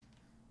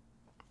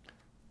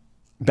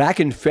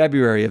Back in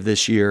February of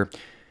this year,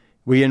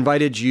 we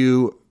invited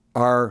you,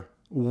 our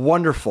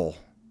wonderful,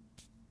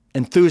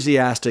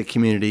 enthusiastic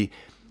community,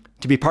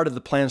 to be part of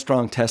the Plant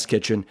Strong Test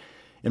Kitchen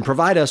and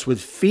provide us with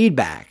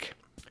feedback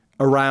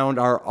around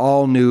our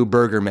all-new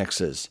burger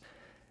mixes.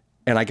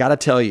 And I got to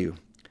tell you,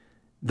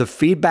 the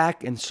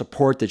feedback and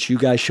support that you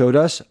guys showed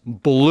us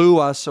blew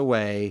us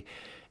away,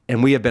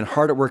 and we have been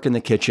hard at work in the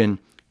kitchen,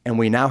 and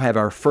we now have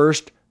our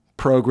first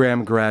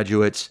program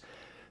graduates,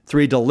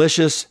 3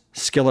 delicious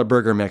skillet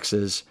burger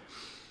mixes.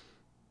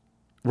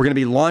 We're going to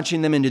be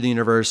launching them into the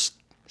universe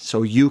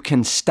so you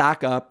can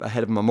stock up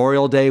ahead of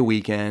Memorial Day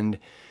weekend.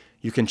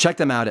 You can check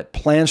them out at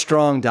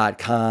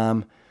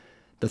plantstrong.com.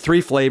 The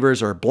 3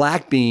 flavors are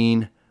black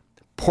bean,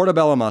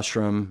 portobello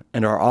mushroom,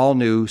 and our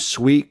all-new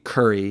sweet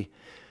curry.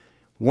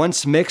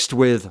 Once mixed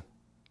with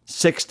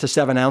 6 to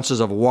 7 ounces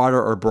of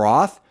water or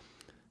broth,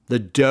 the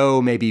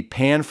dough may be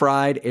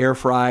pan-fried,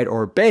 air-fried,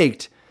 or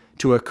baked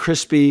to a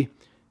crispy,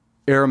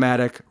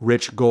 aromatic,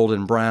 rich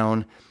golden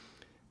brown.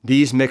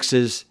 These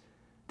mixes,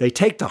 they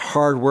take the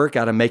hard work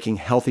out of making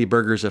healthy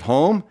burgers at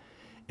home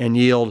and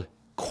yield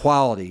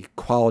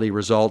quality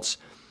results.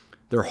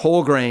 They're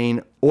whole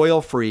grain,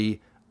 oil-free,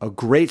 a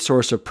great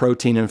source of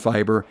protein and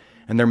fiber,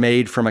 and they're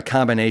made from a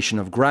combination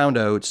of ground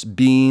oats,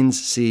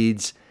 beans,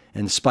 seeds,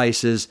 and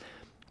spices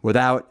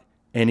without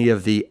any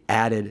of the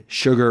added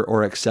sugar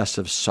or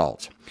excessive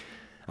salt.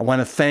 I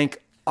want to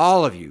thank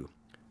all of you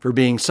for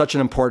being such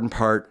an important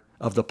part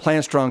of the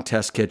Plant Strong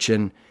Test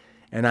Kitchen,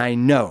 and I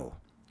know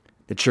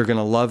that you're going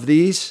to love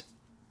these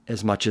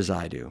as much as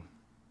I do.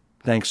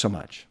 Thanks so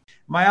much.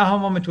 My aha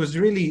moment was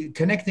really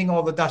connecting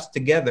all the dots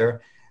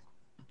together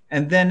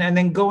and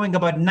then going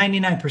about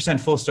 99%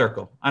 full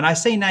circle. And I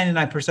say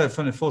 99%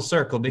 from the full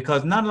circle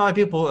because not a lot of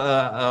people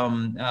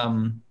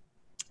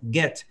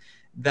get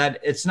that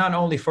it's not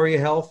only for your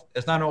health,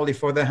 it's not only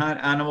for the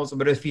animals,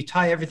 but if you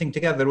tie everything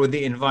together with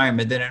the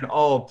environment, then it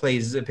all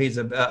plays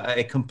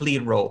a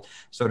complete role,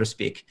 so to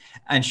speak.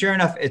 And sure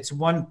enough, it's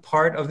one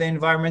part of the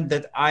environment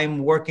that I'm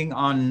working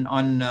on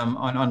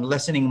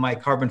lessening my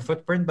carbon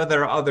footprint, but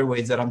there are other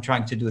ways that I'm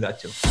trying to do that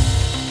too.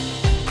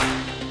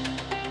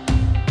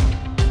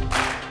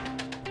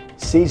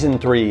 Season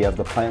 3 of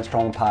the Plant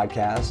Strong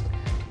podcast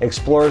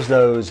explores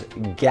those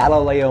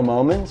Galileo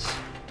moments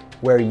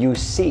where you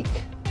seek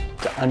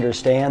to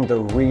understand the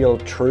real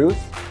truth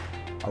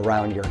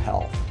around your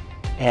health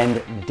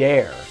and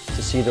dare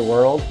to see the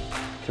world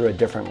through a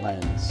different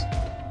lens.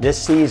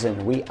 This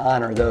season, we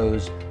honor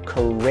those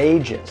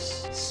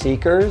courageous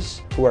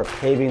seekers who are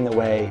paving the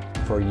way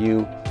for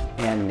you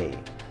and me.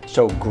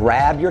 So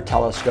grab your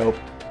telescope,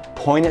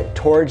 point it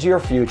towards your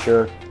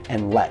future,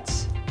 and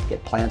let's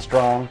get plant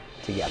strong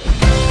together.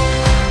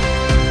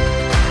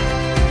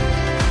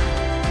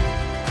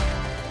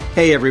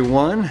 Hey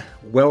everyone,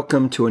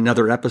 welcome to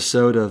another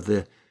episode of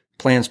the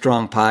Plant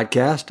Strong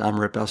podcast. I'm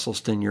Rip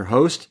Esselstyn, your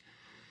host,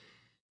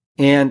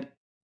 and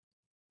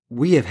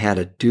we have had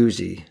a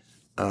doozy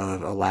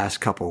of a last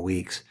couple of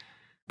weeks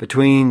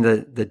between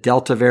the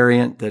Delta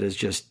variant that is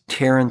just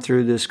tearing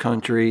through this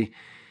country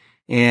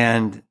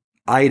and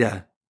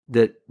Ida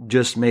that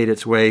just made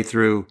its way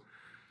through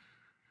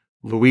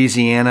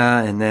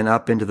Louisiana and then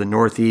up into the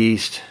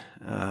Northeast,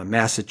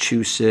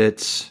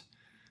 Massachusetts,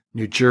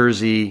 New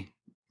Jersey,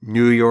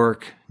 New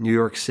York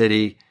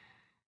City.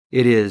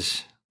 It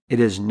is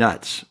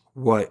nuts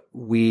what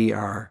we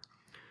are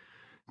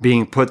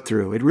being put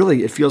through.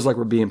 It feels like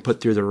we're being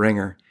put through the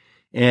ringer.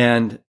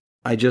 And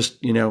I just,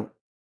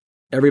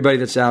 everybody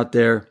that's out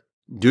there,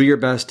 do your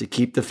best to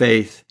keep the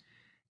faith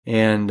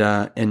and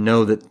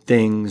know that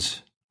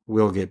things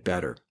will get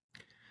better.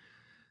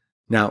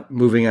 Now,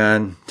 moving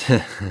on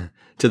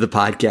to the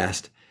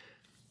podcast,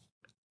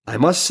 I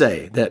must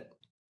say that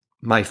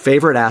my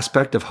favorite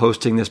aspect of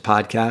hosting this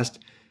podcast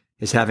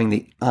is having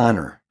the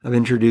honor of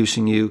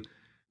introducing you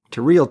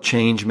to real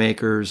change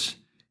makers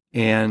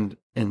and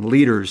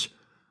leaders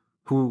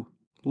who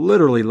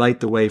literally light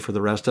the way for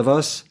the rest of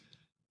us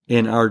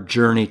in our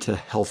journey to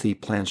healthy,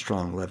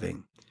 plant-strong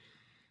living.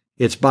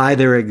 It's by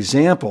their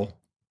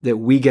example that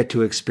we get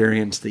to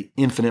experience the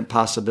infinite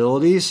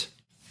possibilities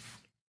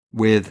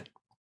with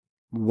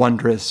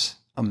wondrous,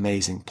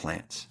 amazing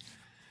plants.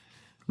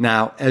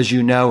 Now, as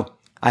you know,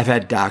 I've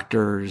had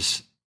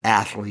doctors,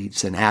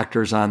 athletes, and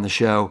actors on the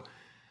show,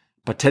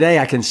 but today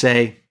I can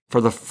say,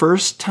 for the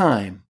first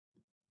time,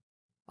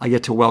 I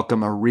get to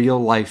welcome a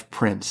real-life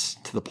prince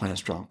to the Plant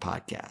Strong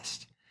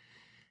podcast.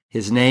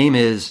 His name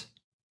is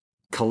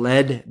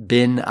Khaled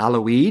bin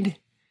Alwaleed.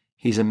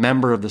 He's a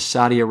member of the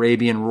Saudi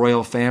Arabian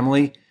royal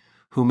family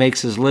who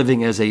makes his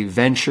living as a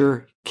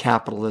venture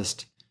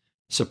capitalist,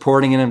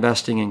 supporting and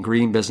investing in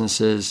green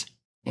businesses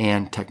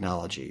and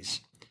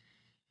technologies.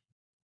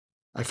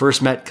 I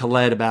first met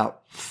Khaled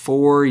about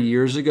 4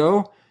 years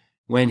ago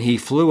when he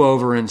flew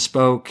over and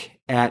spoke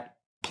at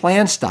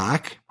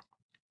Plantstock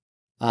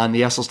on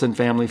the Esselstyn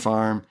family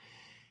farm,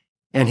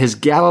 and his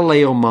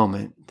Galileo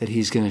moment that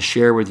he's going to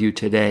share with you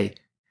today,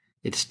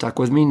 it stuck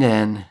with me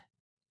then,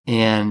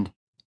 and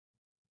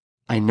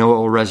I know it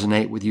will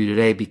resonate with you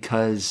today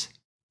because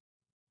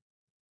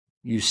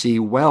You see,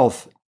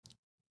 wealth,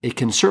 it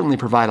can certainly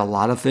provide a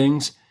lot of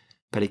things,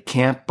 but it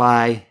can't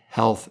buy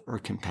health or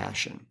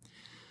compassion.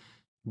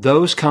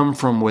 Those come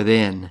from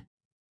within,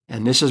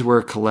 and this is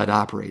where Khaled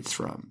operates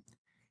from.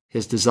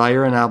 His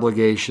desire and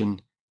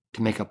obligation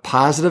to make a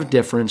positive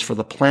difference for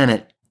the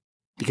planet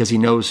because he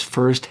knows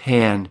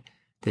firsthand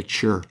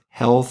that your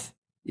health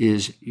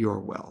is your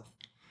wealth.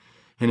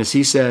 And as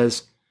he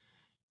says,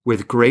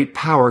 with great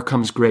power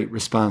comes great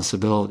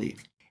responsibility.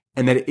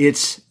 And that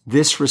it's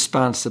this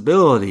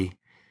responsibility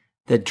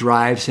that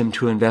drives him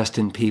to invest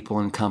in people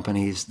and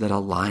companies that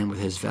align with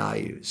his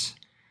values.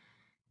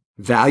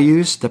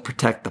 Values that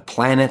protect the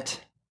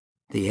planet,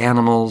 the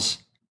animals,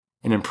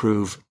 and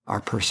improve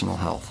our personal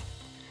health.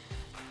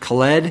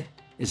 Khaled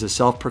is a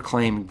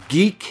self-proclaimed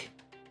geek,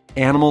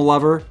 animal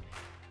lover,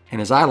 and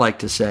as I like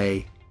to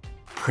say,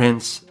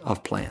 Prince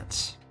of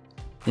Plants.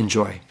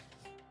 Enjoy.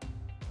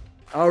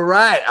 All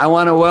right, I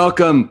want to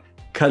welcome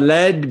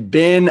Khaled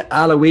bin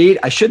Alwaleed.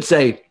 I should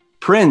say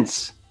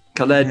Prince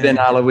Khaled bin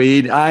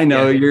Alwaleed. I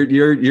know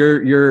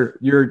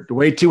you're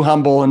way too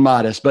humble and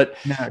modest, but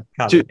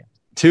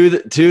to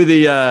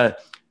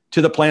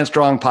the Plant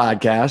Strong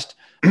podcast.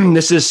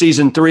 This is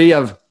season 3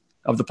 of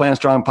the Plant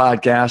Strong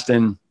podcast,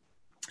 and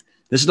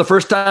this is the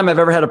first time I've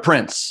ever had a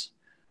prince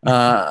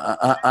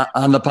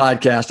on the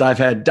podcast. I've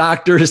had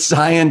doctors,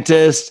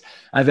 scientists,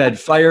 I've had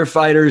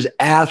firefighters,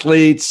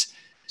 athletes.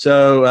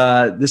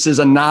 So this is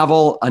a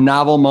novel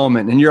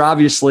moment, and you're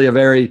obviously a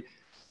very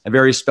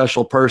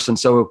special person.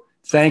 So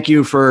thank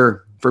you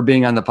for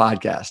being on the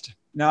podcast.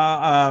 No,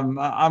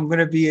 I'm going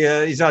to be,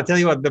 I'll tell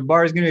you what, the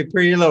bar is going to be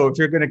pretty low if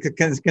you're going to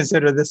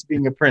consider this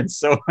being a prince.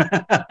 So,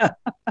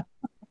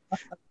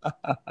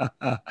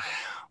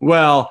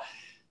 well,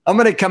 I'm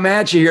going to come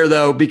at you here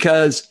though,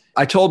 because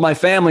I told my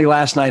family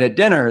last night at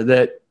dinner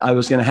that I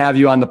was going to have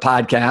you on the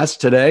podcast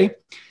today.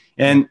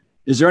 And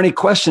is there any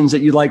questions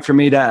that you'd like for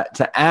me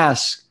to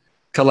ask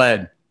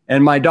Khaled?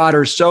 And my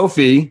daughter,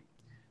 Sophie,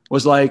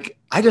 was like,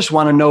 I just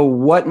want to know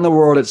what in the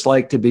world it's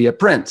like to be a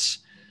prince.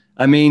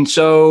 I mean,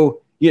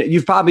 so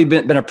you've probably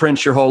been a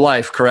prince your whole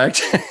life,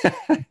 correct?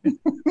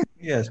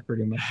 Yes,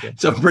 pretty much. Yeah.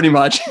 So pretty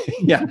much,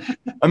 yeah.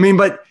 I mean,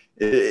 but,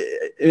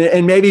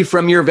 and maybe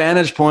from your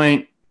vantage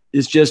point,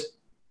 it's just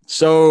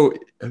so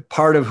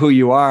part of who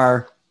you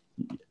are.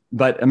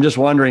 But I'm just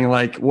wondering,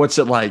 like, what's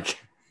it like?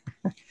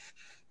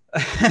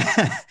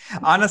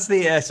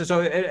 Honestly,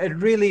 so it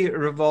really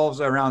revolves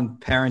around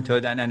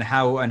parenthood and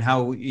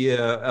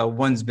how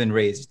one's been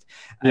raised.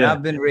 And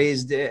I've been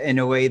raised in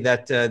a way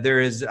that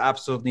there is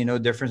absolutely no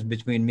difference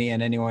between me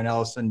and anyone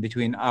else, and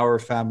between our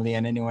family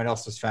and anyone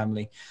else's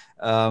family.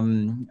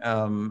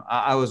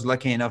 I was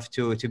lucky enough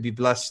to be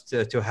blessed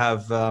to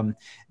have the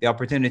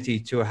opportunity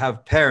to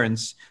have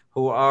parents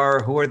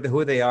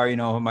who they are. You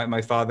know,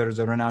 my father is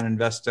a renowned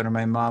investor, and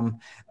my mom,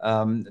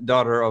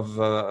 daughter of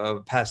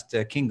a past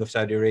king of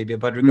Saudi Arabia.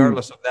 But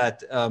regardless of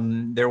that,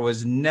 there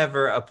was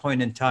never a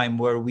point in time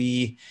where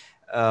we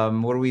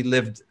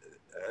lived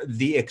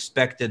the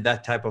expected,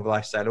 that type of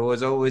lifestyle. It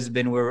was always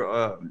been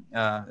where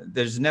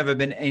there's never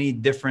been any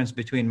difference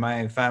between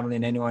my family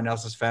and anyone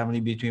else's family,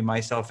 between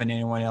myself and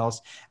anyone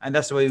else. And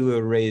that's the way we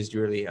were raised,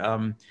 really.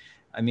 I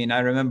mean, I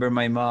remember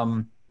my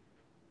mom,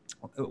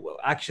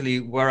 actually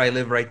where I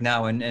live right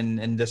now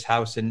in this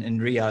house in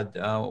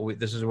Riyadh,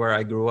 this is where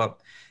I grew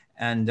up.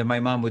 And my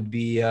mom would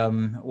be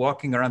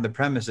walking around the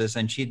premises,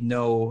 and she'd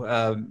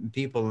know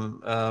people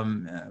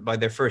by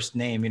their first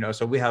name, you know.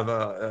 So we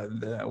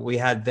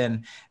had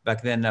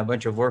back then a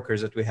bunch of workers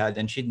that we had,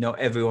 and she'd know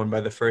everyone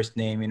by the first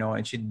name, you know.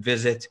 And she'd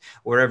visit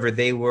wherever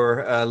they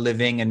were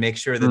living and make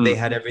sure that they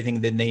had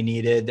everything that they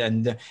needed.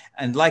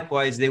 And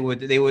likewise, they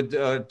would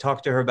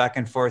talk to her back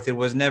and forth. It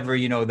was never,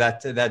 you know,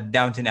 that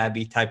Downton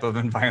Abbey type of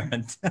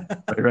environment.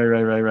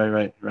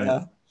 Right.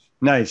 Yeah.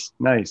 Nice.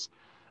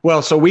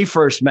 Well, so we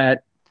first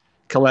met,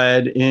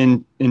 Khaled,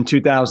 in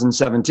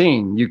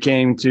 2017. You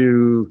came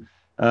to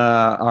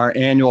our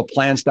annual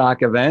Plant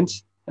Stock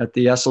event at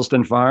the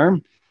Esselstyn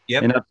Farm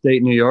in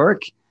upstate New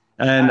York,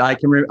 and I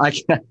can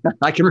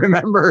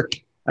remember,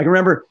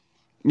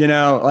 you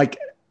know, like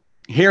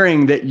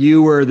hearing that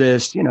you were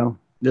this, you know,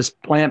 this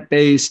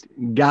plant-based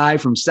guy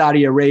from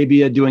Saudi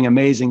Arabia doing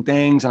amazing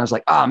things, and I was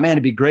like, oh man,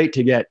 it'd be great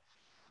to get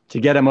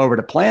him over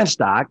to Plant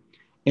Stock.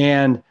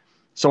 And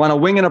so on a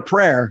wing and a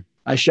prayer,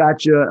 I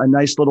shot you a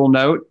nice little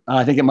note.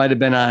 I think it might have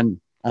been on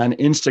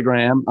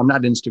Instagram. I'm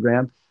not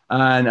Instagram,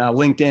 on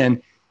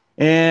LinkedIn.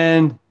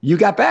 And you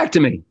got back to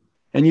me,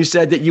 and you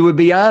said that you would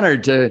be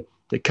honored to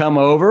come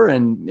over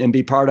and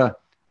be part of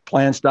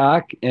Plant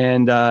Stock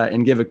and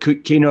give a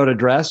keynote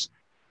address.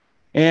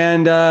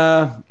 And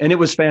it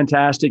was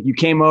fantastic. You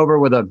came over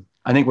with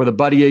a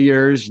buddy of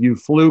yours. You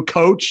flew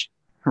coach,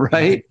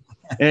 right?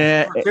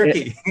 And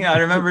Turkey. Yeah, I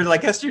remember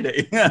like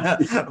yesterday.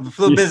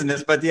 Flew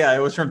business, but yeah, it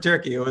was from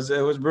Turkey. It was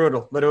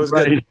brutal, but it was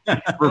good. It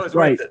was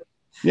right. Worth it.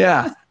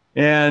 Yeah.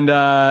 And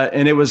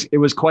it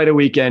was quite a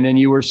weekend, and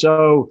you were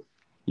so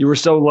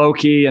low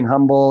key and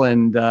humble,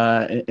 and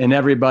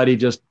everybody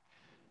just,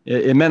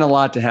 it meant a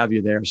lot to have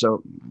you there.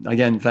 So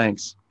again,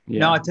 thanks.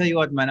 No, I'll tell you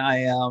what, man.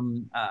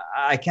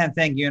 I can't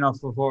thank you enough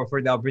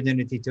for the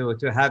opportunity to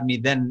have me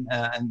then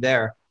and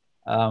there.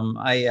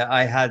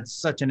 I had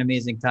such an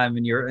amazing time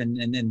in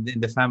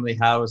the family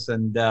house,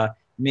 and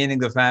meeting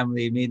the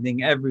family,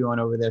 meeting everyone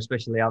over there,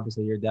 especially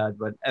obviously your dad,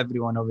 but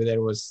everyone over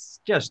there was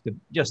just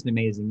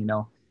amazing,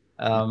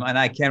 and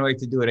I can't wait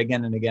to do it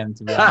again and again,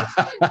 to be honest.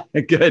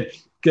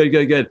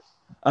 Good.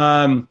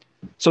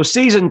 So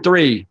season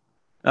 3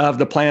 of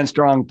the Plan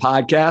Strong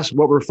podcast,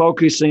 what we're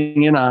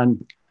focusing in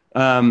on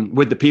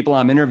with the people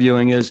I'm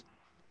interviewing is,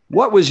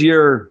 what was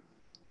your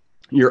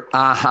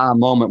aha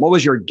moment? What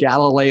was your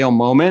Galileo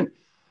moment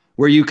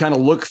where you kind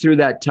of looked through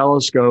that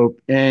telescope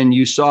and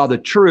you saw the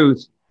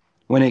truth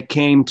when it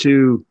came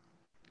to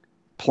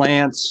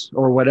plants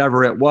or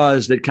whatever it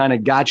was that kind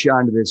of got you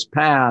onto this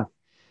path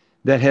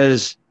that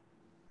has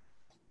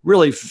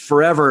really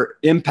forever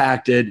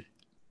impacted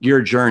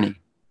your journey?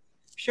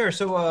 Sure.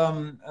 So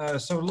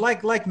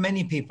like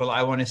many people,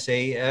 I want to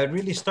say, it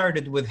really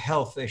started with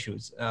health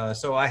issues.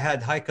 So I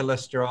had high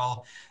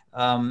cholesterol,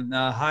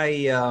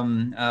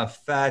 high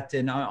fat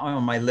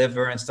on my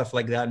liver and stuff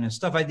like that, and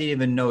stuff I didn't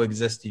even know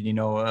existed.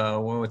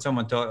 When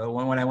someone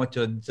when I went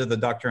to the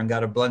doctor and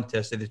got a blood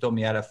test, they told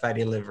me I had a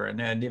fatty liver,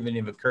 and it didn't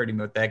even occur to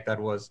me what the heck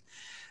that was.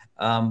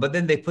 But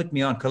then they put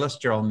me on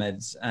cholesterol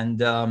meds,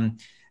 and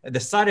the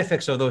side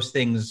effects of those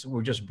things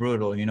were just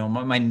brutal.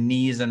 My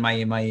knees and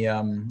my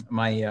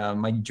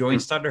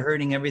joints started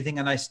hurting, everything.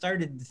 And I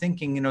started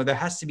thinking, there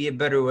has to be a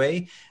better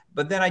way.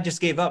 But then I just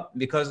gave up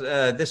because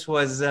this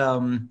was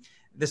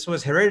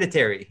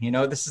hereditary.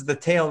 This is the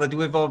tale that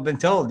we've all been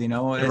told. It's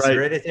Right.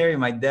 Hereditary.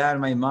 My dad,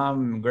 my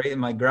mom,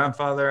 my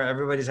grandfather,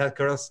 everybody's had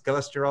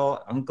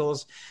cholesterol,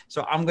 uncles.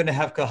 So I'm going to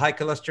have high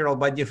cholesterol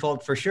by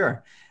default for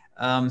sure.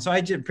 So I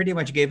just pretty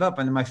much gave up.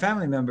 And my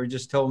family member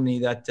just told me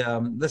that,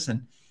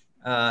 listen,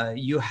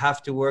 you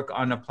have to work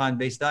on a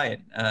plant-based diet.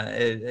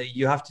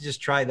 You have to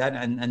just try that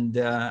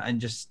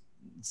and just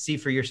see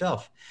for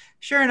yourself.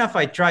 Sure enough,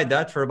 I tried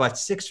that for about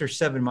 6 or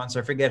 7 months.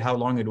 I forget how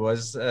long it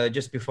was,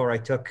 just before I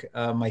took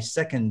my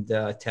second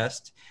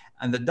test.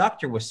 And the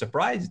doctor was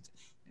surprised.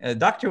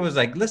 Doctor was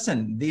like,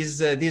 listen,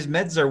 these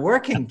meds are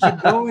working.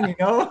 Keep going,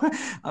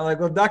 I'm like,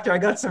 well, doctor, I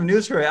got some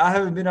news for you. I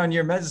haven't been on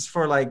your meds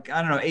for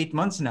 8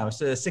 months now.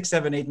 So 6,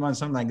 7, 8 months,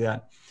 something like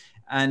that.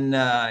 And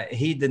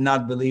he did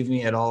not believe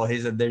me at all.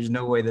 He said, there's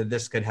no way that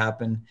this could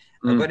happen.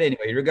 But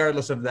anyway,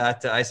 regardless of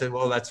that, I said,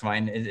 well, that's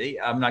fine.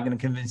 I'm not going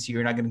to convince you.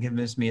 You're not going to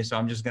convince me. So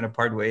I'm just going to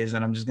part ways,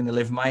 and I'm just going to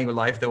live my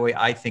life the way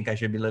I think I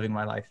should be living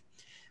my life.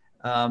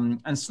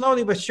 And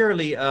slowly but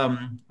surely,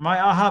 my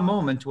aha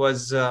moment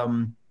was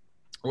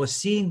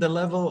seeing the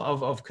level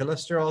of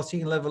cholesterol,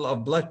 seeing the level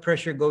of blood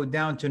pressure go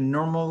down to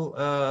normal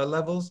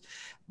levels.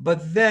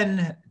 But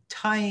then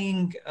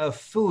tying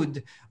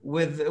food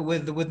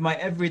with my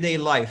everyday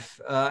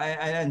life,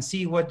 and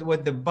see what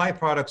the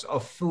byproducts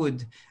of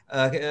food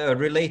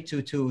relate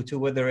to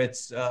whether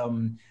it's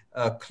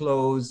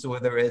clothes,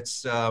 whether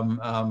it's I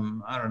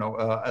don't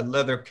know, a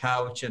leather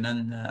couch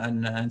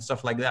and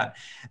stuff like that.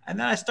 And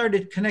then I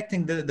started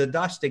connecting the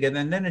dots together,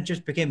 and then it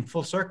just became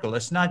full circle.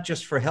 It's not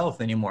just for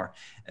health anymore.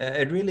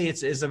 It really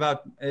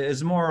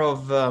is more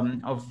of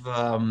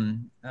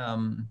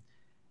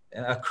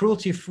a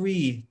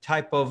cruelty-free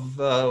type of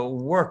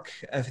work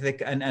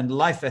ethic and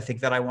life ethic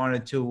that I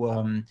wanted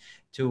to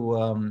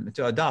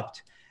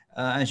adopt.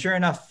 And sure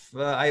enough,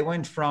 I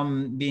went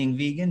from being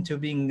vegan to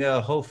being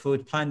whole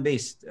food,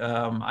 plant-based.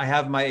 I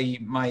have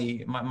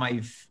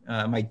my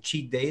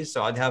cheat days,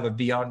 so I'd have a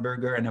Beyond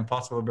Burger and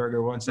Impossible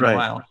Burger once in a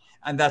while,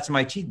 and that's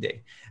my cheat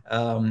day.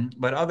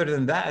 But other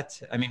than that,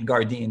 I mean,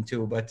 Gardein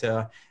too, but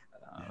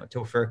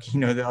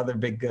Tofurky, the other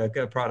big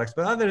products.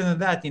 But other than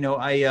that,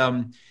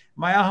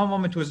 my aha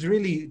moment was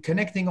really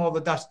connecting all the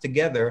dots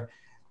together,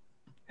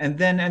 and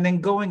then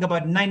going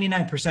about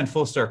 99%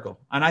 full circle.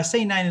 And I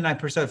say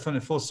 99% from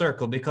the full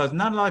circle because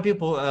not a lot of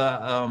people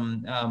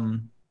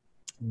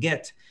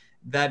get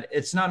that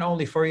it's not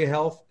only for your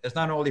health, it's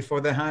not only for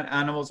the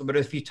animals, but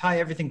if you tie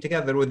everything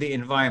together with the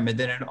environment,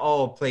 then it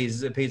all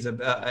plays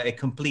a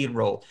complete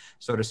role,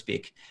 so to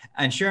speak.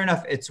 And sure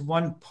enough, it's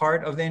one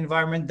part of the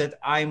environment that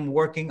I'm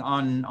working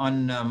on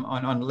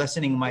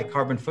lessening my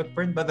carbon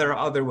footprint, but there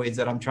are other ways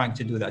that I'm trying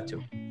to do that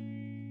too.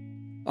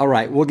 All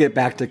right, we'll get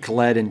back to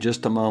Khaled in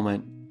just a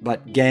moment.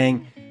 But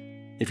gang,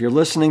 if you're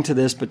listening to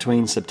this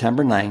between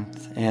September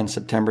 9th and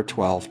September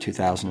 12th,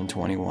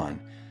 2021,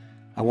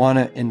 I want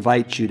to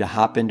invite you to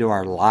hop into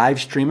our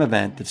live stream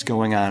event that's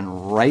going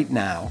on right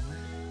now.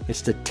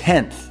 It's the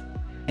 10th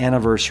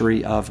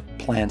anniversary of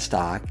Plant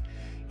Stock.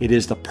 It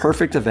is the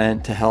perfect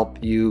event to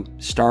help you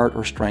start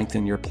or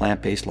strengthen your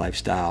plant-based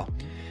lifestyle.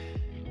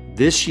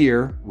 This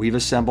year, we've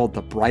assembled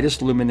the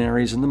brightest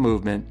luminaries in the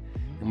movement,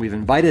 and we've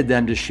invited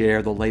them to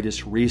share the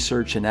latest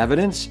research and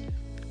evidence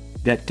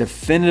that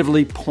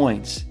definitively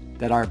points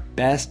that our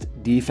best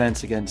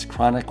defense against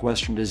chronic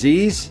Western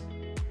disease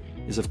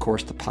is, of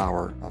course, the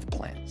power of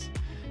plants.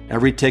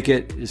 Every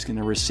ticket is going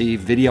to receive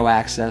video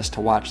access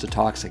to watch the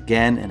talks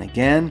again and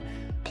again,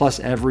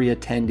 plus every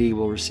attendee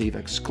will receive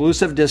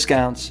exclusive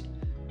discounts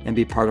and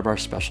be part of our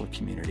special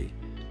community.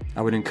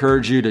 I would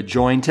encourage you to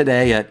join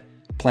today at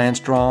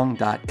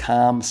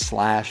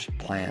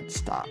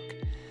plantstrong.com/plantstock.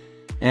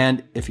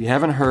 And if you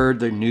haven't heard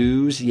the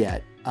news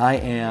yet, I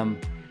am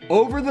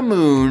over the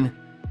moon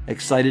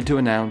excited to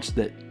announce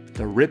that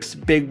the Rips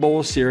Big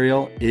Bowl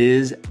cereal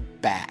is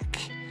back.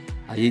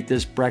 I eat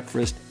this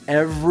breakfast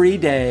every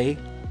day,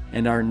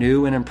 and our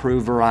new and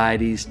improved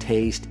varieties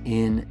taste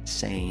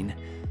insane.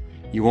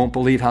 You won't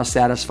believe how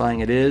satisfying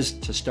it is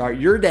to start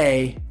your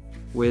day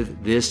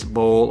with this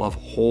bowl of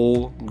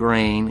whole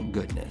grain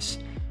goodness.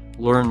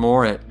 Learn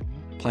more at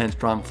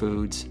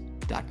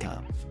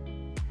plantstrongfoods.com.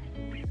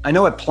 I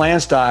know at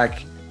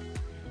PlantStock,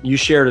 you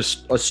shared a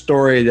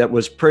story that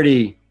was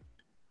pretty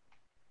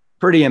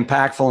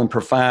impactful and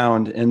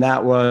profound, and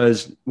that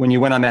was when you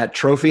went on that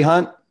trophy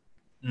hunt.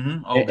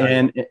 Mm-hmm. Oh,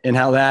 and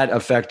how that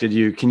affected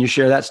you. Can you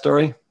share that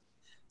story?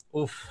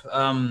 Oof.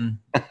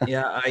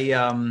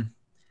 Yeah,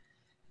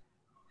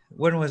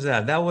 when was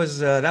that? That was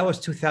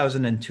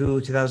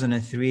 2002,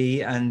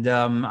 2003. And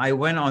I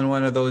went on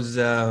one of those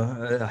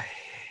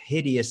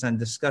hideous and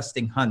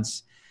disgusting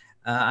hunts.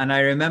 And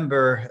I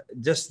remember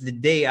just the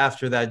day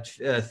after that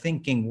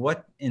thinking,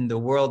 what in the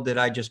world did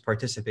I just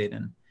participate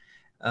in?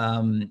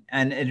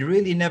 And it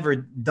really never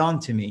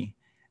dawned to me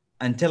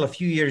until a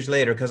few years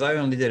later, because I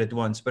only did it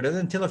once, but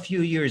until a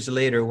few years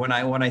later when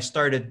I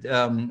started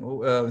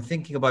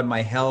thinking about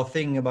my health,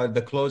 thinking about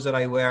the clothes that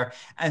I wear,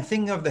 and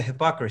thinking of the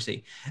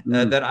hypocrisy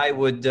that I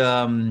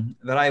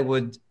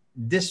would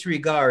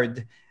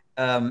disregard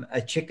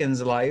a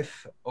chicken's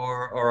life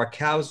or a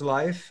cow's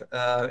life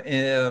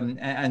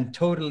and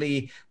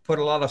totally put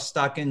a lot of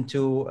stock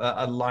into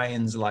a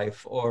lion's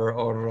life or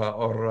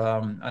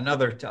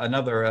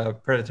another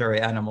predatory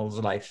animal's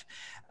life.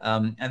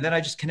 And then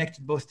I just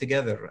connected both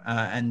together.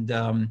 And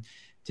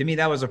to me,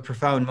 that was a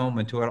profound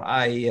moment where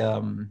I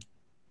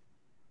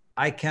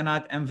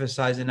cannot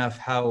emphasize enough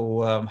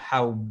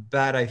how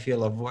bad I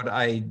feel of what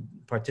I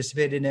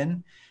participated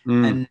in.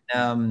 And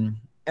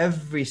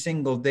every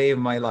single day of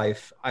my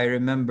life, I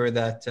remember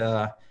that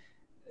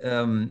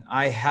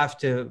I have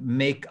to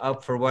make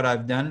up for what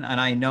I've done. And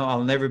I know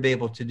I'll never be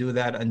able to do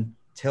that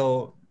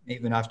until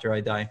even after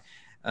I die.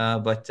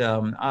 But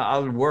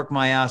I'll work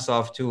my ass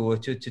off to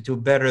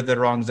better the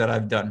wrongs that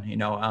I've done. You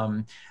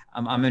know,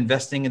 I'm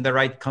investing in the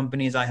right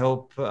companies. I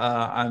hope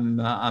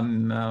I'm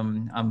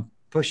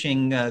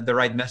pushing the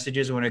right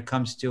messages when it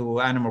comes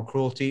to animal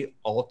cruelty,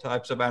 all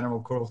types of animal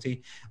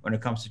cruelty. When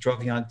it comes to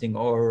trophy hunting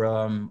or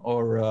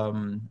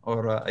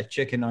a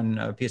chicken on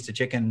a piece of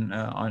chicken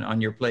on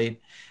your plate,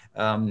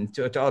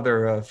 to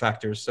other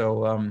factors.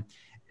 So I'm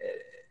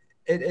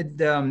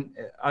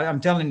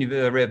telling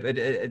you, Rip,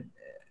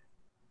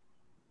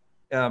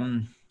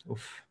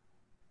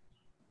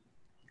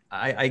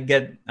 I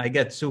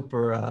get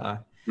super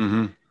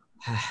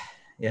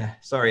yeah,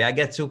 sorry, I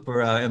get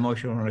super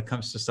emotional when it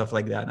comes to stuff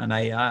like that, and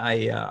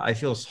I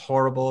feel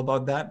horrible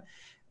about that,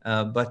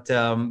 but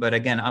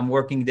again, I'm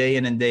working day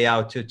in and day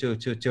out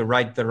to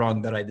right the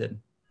wrong that I did.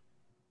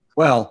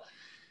 Well,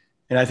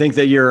 and I think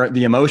that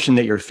the emotion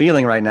that you're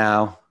feeling right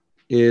now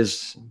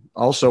is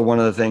also one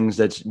of the things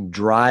that's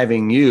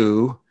driving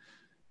you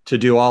to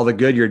do all the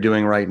good you're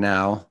doing right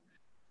now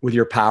with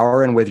your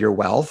power and with your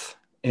wealth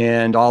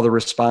and all the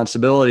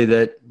responsibility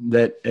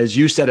that, as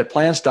you said at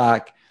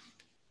PlantStock,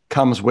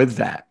 comes with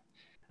that.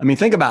 I mean,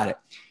 think about it.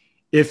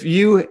 If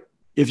you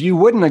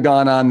wouldn't have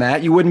gone on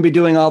that, you wouldn't be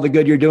doing all the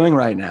good you're doing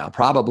right now.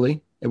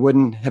 Probably it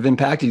wouldn't have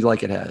impacted you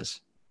like it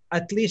has.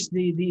 At least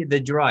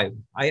the drive.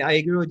 I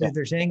agree with what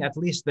they're saying. At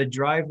least the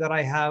drive that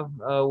I have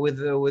with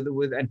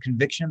and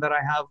conviction that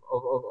I have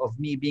of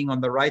me being on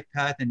the right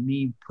path and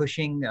me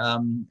pushing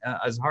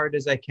as hard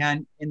as I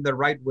can in the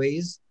right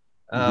ways.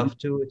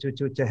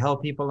 To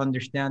help people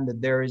understand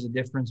that there is a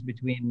difference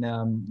between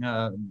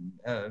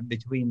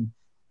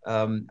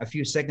a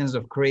few seconds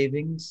of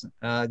cravings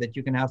that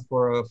you can have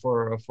for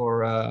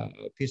a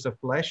piece of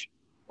flesh,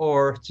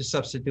 or to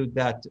substitute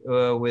that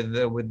with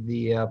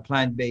the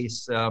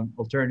plant-based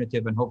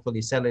alternative and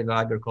hopefully cellular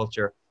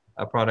agriculture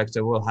products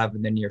that we'll have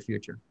in the near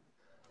future.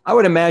 I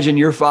would imagine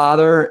your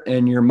father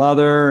and your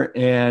mother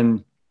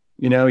and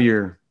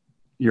your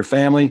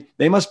family,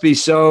 they must be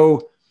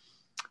so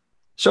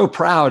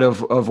proud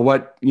of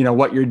what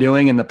you're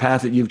doing and the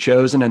path that you've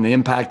chosen and the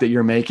impact that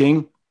you're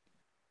making.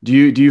 Do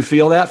you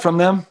feel that from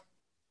them?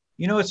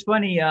 It's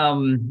funny.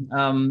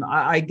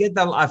 I get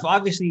that.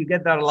 Obviously, you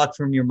get that a lot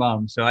from your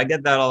mom. So I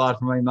get that a lot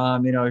from my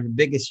mom.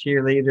 Biggest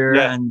cheerleader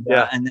and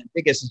the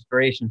biggest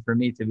inspiration for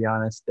me, to be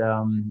honest,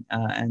 and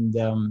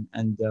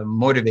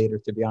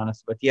motivator, to be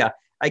honest. But yeah,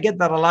 I get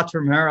that a lot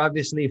from her.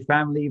 Obviously,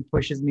 family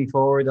pushes me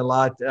forward a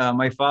lot.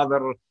 My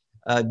father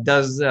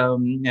does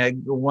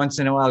once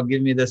in a while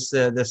give me this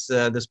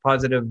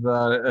positive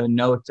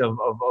note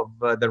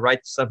of the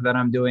right stuff that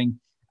I'm doing.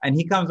 And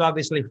he comes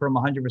obviously from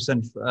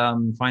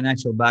 100%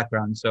 financial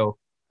background. So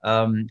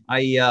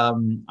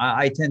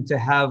I tend to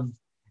have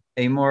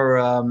a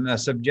more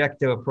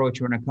subjective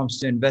approach when it comes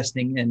to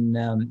investing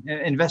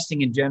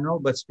in general,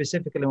 but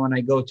specifically when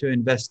I go to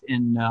invest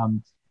in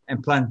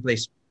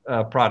plant-based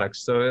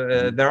products.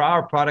 So there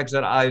are products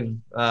that I've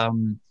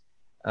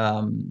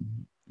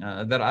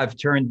that I've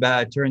turned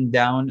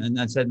down,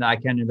 and said, no, I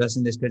can't invest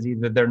in this because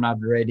either they're not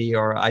ready,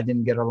 or I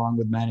didn't get along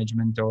with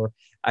management, or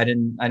I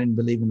didn't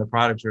believe in the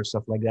product or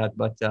stuff like that.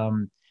 But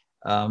that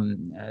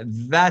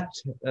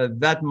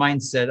that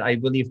mindset, I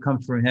believe,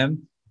 comes from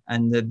him,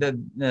 and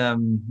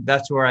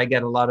that's where I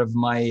get a lot of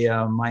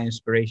my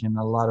inspiration,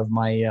 a lot of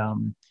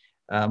my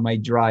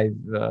drive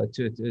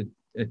to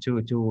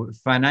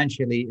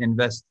financially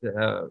invest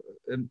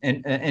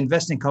in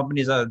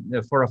companies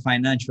for a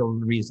financial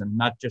reason,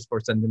 not just for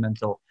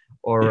sentimental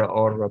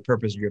or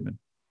purpose driven.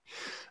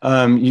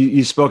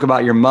 You spoke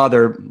about your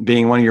mother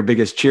being one of your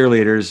biggest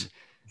cheerleaders.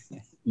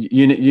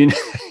 You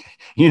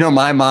know,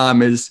 my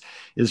mom is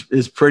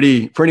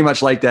pretty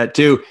much like that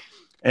too.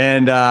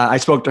 And I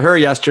spoke to her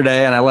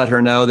yesterday, and I let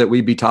her know that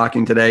we'd be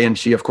talking today. And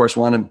she, of course,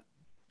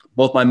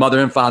 both my mother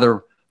and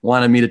father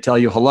wanted me to tell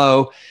you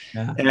hello.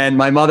 Yeah. And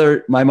my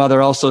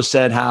mother also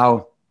said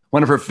how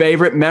one of her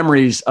favorite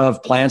memories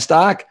of Plant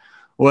Stock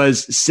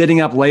was sitting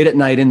up late at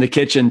night in the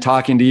kitchen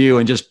talking to you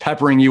and just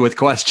peppering you with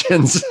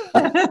questions.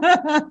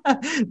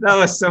 That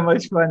was so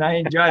much fun. I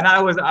enjoyed, and I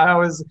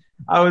was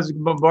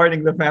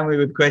bombarding the family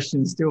with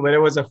questions too. But it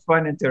was a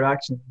fun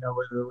interaction,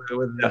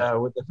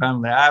 with the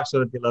family. I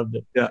absolutely loved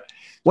it. Yeah.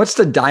 What's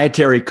the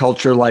dietary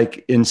culture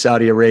like in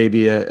Saudi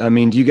Arabia? I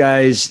mean, do you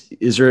guys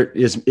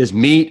is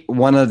meat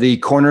one of the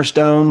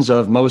cornerstones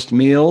of most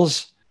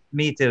meals?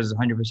 Meat is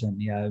 100%.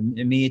 Yeah,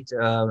 meat.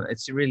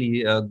 It's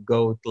really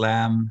goat,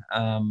 lamb,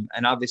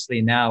 and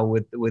obviously now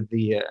with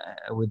the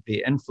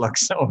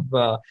influx of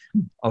the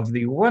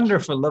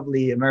wonderful,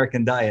 lovely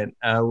American diet,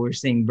 we're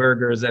seeing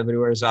burgers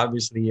everywhere. So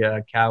obviously,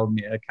 cow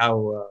meat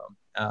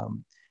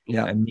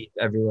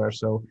everywhere.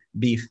 So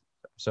beef.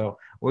 So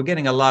we're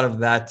getting a lot of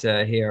that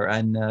here,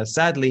 and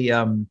sadly,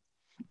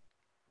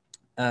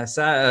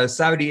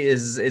 Saudi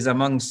is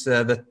amongst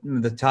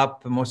the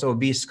top most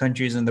obese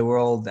countries in the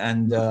world,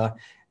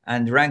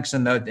 and ranks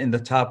in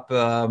the top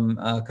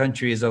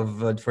countries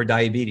for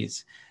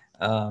diabetes.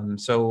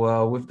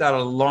 So we've got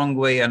a long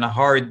way and a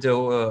hard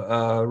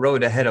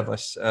road ahead of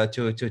us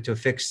to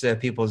fix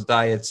people's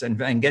diets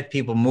and get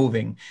people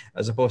moving,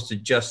 as opposed to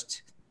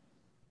just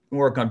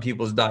work on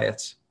people's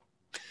diets.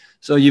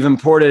 So you've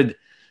imported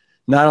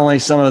not only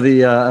some of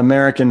the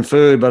American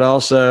food, but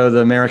also the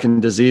American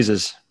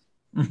diseases.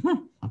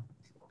 Mm-hmm.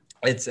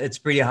 It's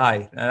pretty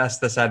high. That's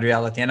the sad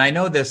reality, and I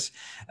know this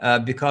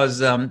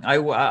because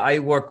I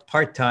work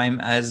part-time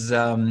as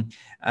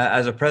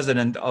a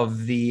president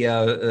of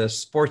the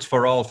Sports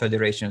for All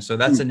Federation. So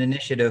that's an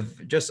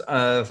initiative just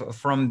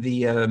from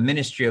the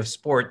Ministry of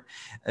Sport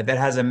that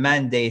has a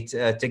mandate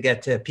to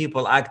get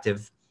people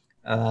active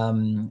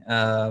and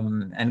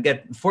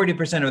get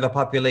 40% of the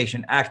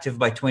population active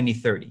by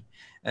 2030.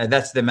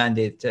 That's the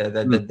mandate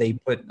that they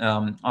put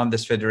on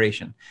this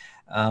federation.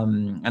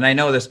 And I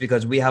know this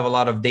because we have a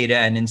lot of data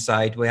and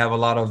insight. We have a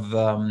lot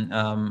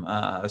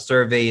of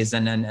surveys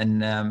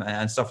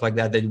and stuff like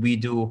that we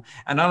do,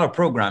 and a lot of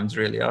programs,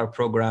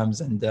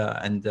 and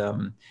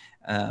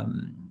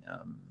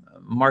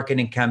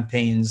marketing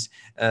campaigns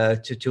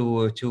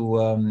to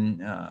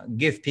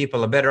give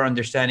people a better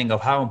understanding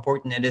of how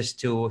important it is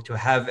to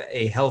have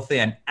a healthy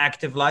and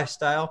active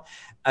lifestyle,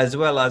 as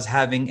well as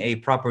having a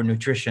proper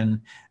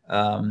nutrition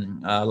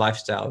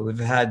lifestyle. We've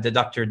had the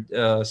Dr.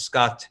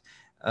 Scott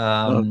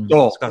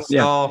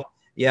Stahl.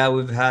 Yeah,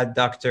 we've had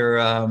Dr.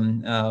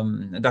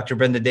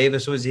 Brenda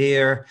Davis was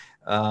here.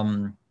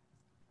 Let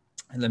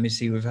me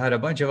see. We've had a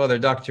bunch of other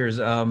doctors.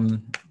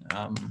 Brenda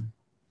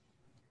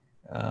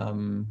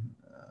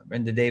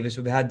Davis.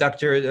 We've had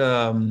Dr.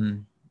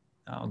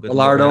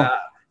 Bellardo.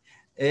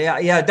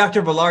 Yeah,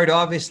 Dr. Bellardo,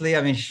 obviously.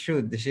 I mean, she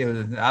was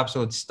an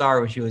absolute star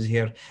when she was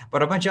here.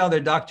 But a bunch of other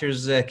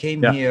doctors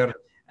came here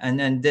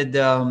and did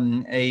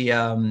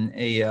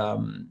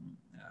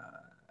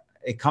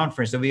a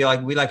conference that we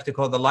like to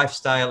call the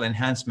Lifestyle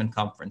Enhancement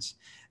Conference.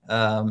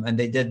 And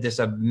they did this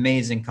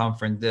amazing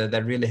conference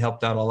that really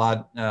helped out a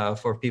lot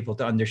for people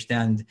to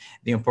understand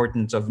the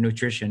importance of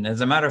nutrition.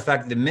 As a matter of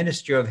fact, the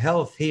Ministry of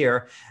Health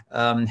here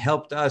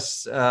helped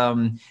us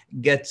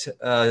get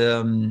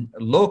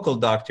local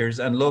doctors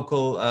and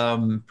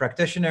local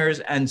practitioners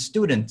and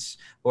students,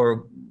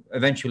 or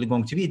eventually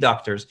going to be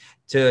doctors,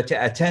 to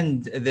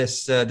attend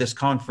this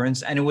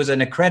conference, and it was an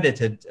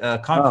accredited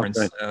conference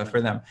for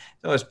them.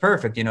 So it was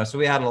perfect, So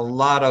we had a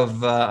lot of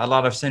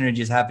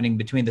synergies happening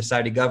between the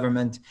Saudi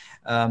government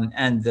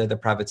and the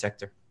private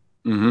sector.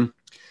 Mm-hmm.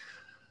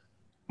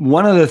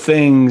 One of the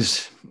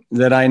things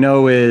that I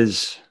know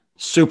is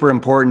super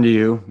important to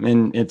you,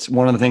 and it's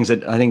one of the things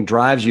that I think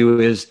drives you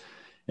is,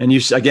 and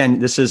you again,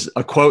 this is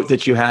a quote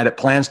that you had at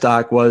Plant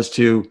Stock, was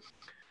to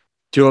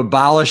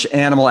abolish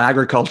animal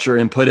agriculture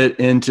and put it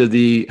into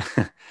the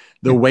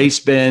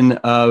waste bin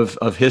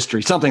of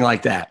history, something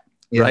like that,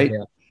 right?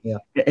 Yeah.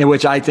 And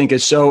which I think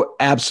is so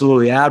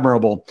absolutely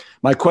admirable.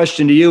 My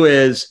question to you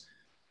is,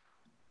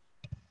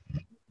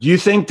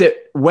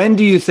 when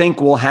do you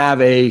think we'll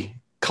have a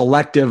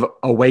collective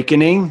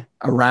awakening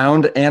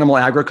around animal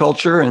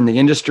agriculture and the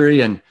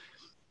industry and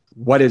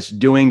what it's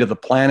doing to the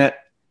planet?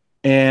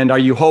 And are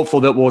you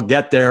hopeful that we'll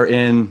get there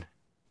in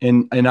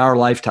in our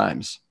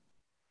lifetimes?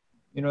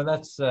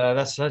 That's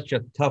such a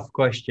tough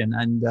question,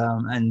 and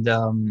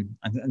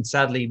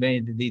sadly,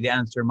 maybe the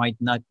answer might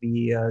not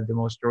be the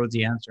most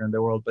rosy answer in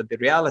the world. But the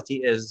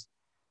reality is,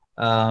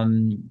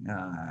 um,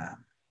 uh,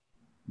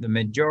 the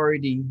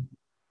majority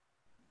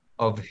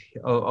of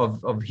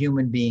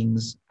human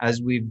beings,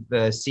 as we've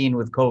seen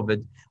with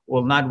COVID,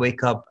 will not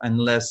wake up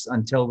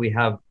until we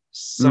have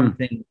Mm,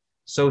 something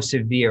so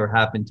severe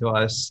happen to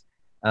us,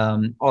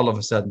 all of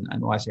a sudden.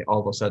 And why I say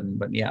all of a sudden,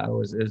 but yeah, it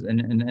was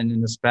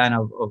in the span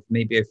of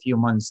maybe a few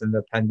months, and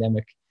the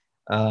pandemic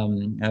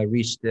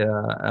reached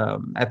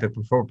epic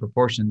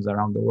proportions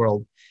around the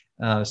world.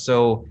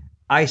 So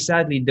I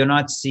sadly do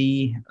not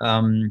see.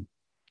 I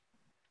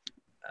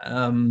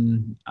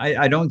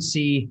don't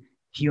see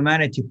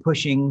humanity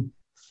pushing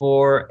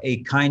for a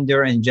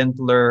kinder and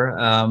gentler,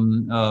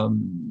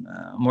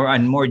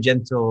 more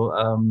gentle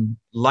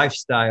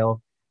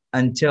lifestyle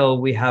until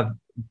we have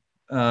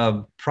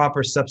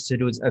proper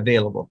substitutes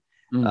available.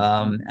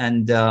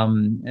 mm,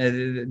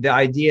 The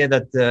idea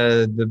that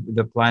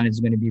the planet is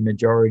going to be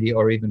majority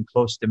or even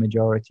close to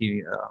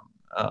majority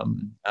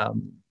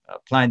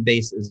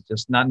plant-based is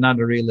just not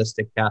a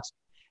realistic task.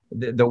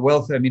 The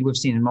wealth, I mean, we've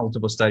seen in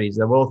multiple studies,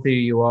 the wealthier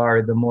you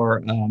are, the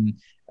more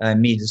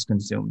meat is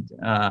consumed.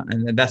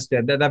 And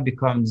that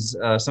becomes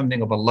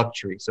something of a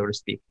luxury, so to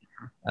speak.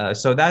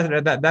 So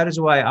that is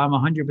why I'm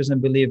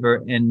 100%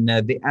 believer in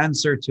the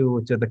answer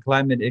to the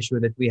climate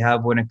issue that we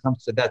have when it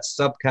comes to that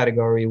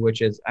subcategory,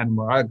 which is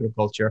animal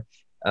agriculture,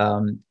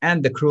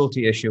 and the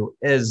cruelty issue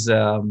is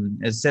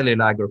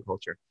cellular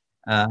agriculture.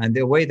 And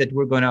the way that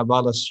we're going to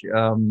abolish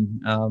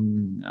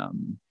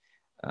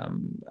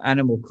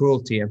animal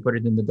cruelty and put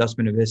it in the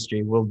dustbin of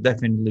history will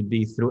definitely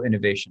be through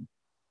innovation.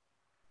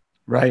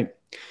 right.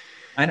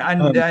 And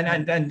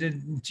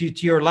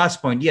to your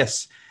last point,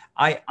 yes,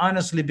 I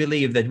honestly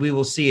believe that we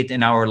will see it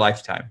in our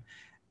lifetime.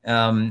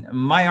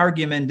 My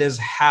argument is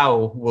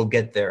how we'll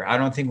get there. I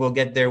don't think we'll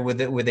get there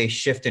with a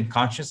shift in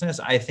consciousness.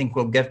 I think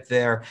we'll get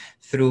there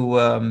through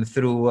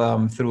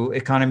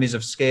economies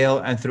of scale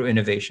and through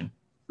innovation.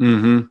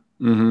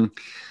 Mm-hmm. Mm-hmm.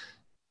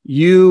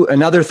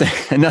 Another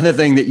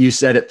thing that you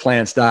said at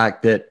Plant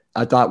Stock that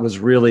I thought was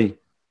really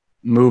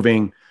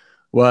moving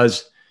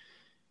was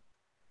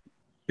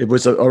it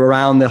was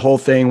around the whole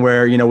thing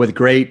where, with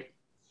great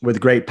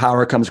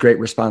power comes great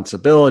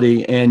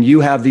responsibility, and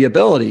you have the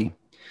ability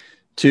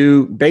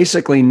to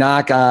basically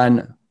knock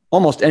on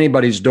almost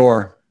anybody's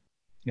door,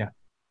 yeah,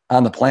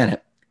 on the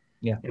planet,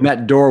 yeah, and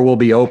that door will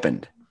be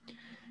opened.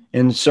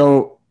 And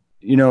so,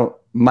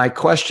 my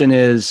question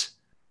is,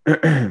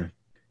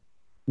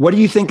 what do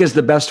you think is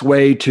the best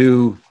way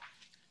to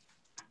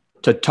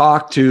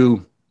talk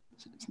to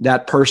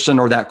that person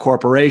or that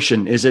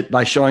corporation? Is it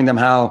by showing them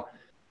how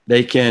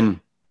they can,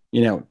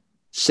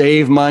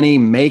 save money,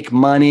 make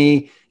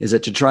money? Is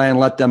it to try and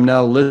let them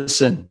know,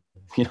 listen,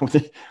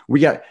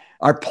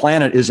 our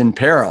planet is in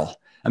peril?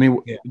 I mean,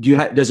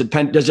 yeah. Does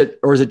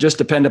it just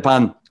depend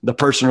upon the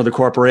person or the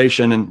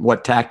corporation and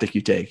what tactic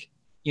you take?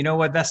 You know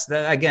what?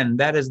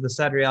 That is the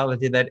sad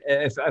reality that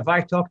if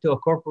I talk to a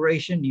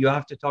corporation, you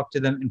have to talk to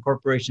them in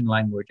corporation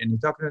language,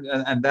 and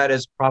that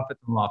is profit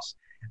and loss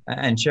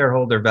and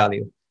shareholder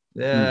value.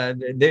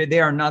 They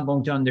are not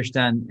going to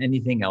understand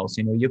anything else.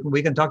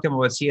 We can talk to them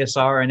about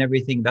CSR and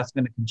everything. That's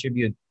going to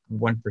contribute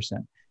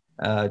 1%.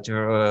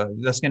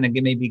 That's going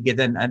to maybe get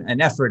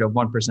an effort of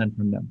 1%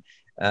 from them.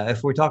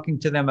 If we're talking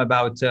to them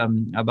about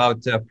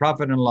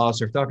profit and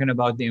loss, or talking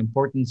about the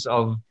importance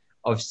of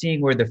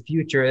seeing where the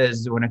future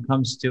is when it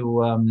comes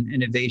to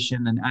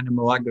innovation and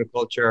animal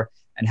agriculture,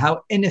 and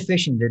how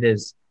inefficient it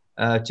is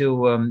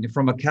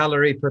from a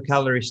calorie per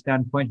calorie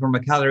standpoint, from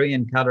a calorie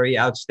in, calorie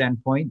out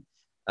standpoint,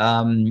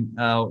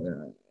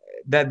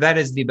 that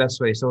is the best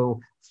way. So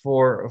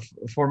for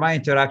my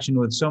interaction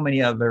with so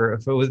many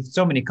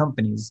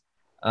companies,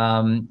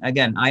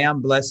 again, I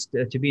am blessed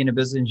to be in a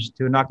business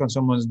to knock on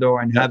someone's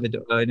door and have it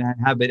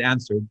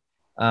answered.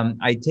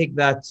 I take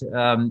that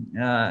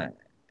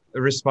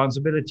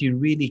responsibility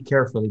really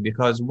carefully,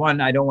 because one,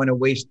 I don't want to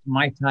waste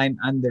my time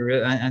and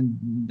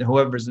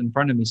whoever's in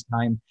front of me's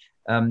time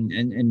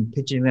in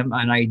pitching them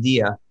an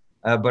idea,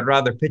 but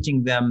rather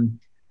pitching them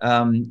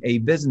a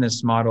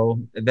business model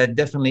that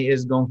definitely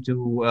is going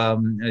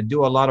to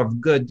do a lot of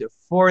good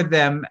for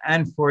them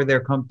and for their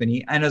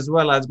company, and as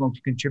well as going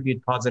to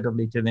contribute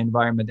positively to the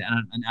environment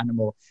and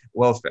animal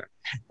welfare.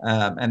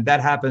 And that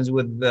happens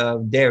with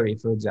dairy,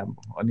 for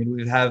example. I mean,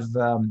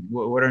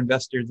 we're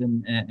investors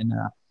in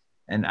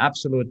an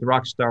absolute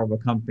rock star of a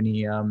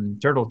company,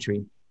 Turtle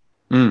Tree,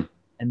 and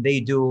they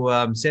do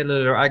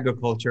cellular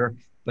agriculture,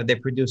 but they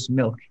produce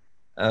milk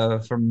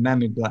from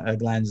mammary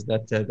glands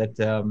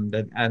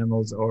that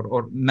animals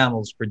or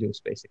mammals produce,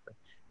 basically.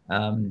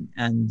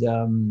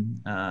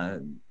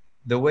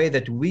 The way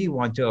that we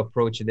want to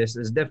approach this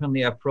is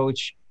definitely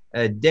approach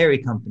dairy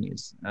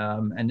companies,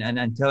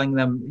 and telling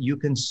them you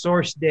can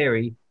source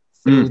dairy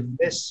through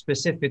this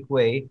specific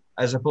way,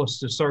 as opposed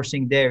to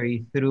sourcing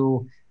dairy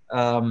through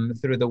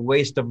the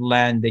waste of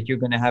land that you're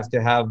going to have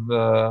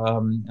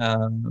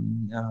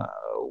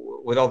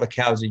with all the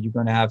cows that you're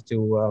going to have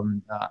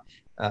to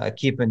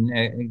keep,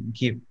 and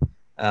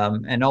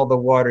all the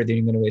water that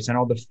you're going to waste, and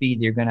all the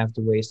feed you're going to have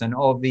to waste, and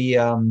all the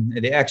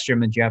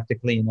excrement you have to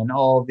clean, and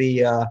all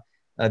the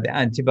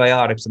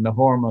antibiotics and the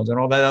hormones and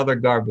all that other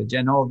garbage,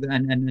 and all the,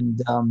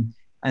 and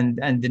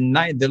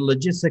the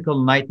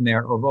logistical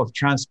nightmare of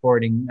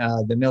transporting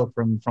the milk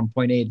from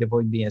point A to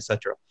point B,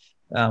 etc.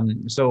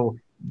 So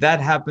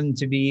that happened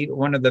to be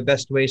one of the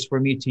best ways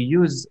for me to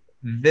use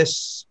this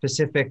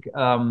specific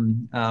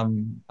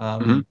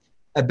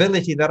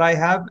ability that I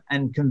have,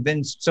 and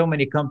convince so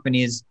many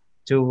companies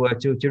to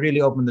really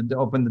open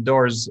the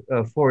doors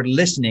for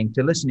listening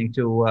to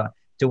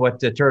what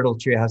the Turtle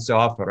Tree has to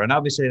offer. And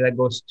obviously that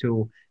goes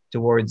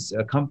towards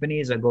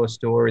companies, that goes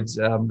towards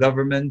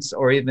governments,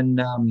 or even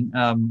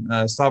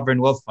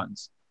sovereign wealth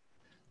funds.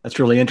 That's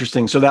really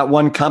interesting. So that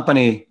one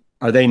company,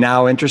 are they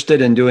now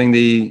interested in doing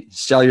the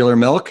cellular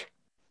milk?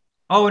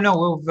 Oh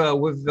no,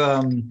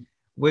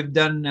 we've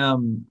done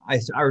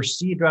our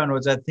seed round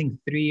was, I think,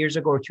 3 years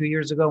ago or 2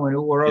 years ago, and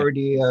we're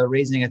already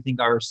raising, I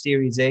think, our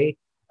Series A,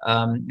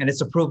 and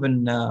it's a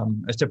proven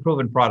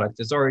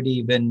product. It's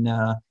already been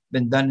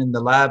done in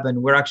the lab,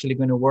 and we're actually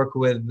going to work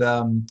with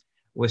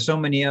so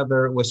many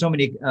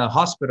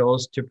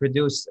hospitals to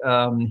produce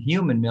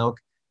human milk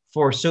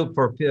for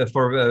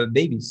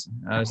babies.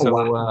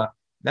 Wow.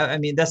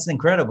 That's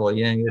incredible,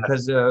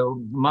 because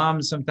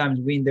moms sometimes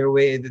wean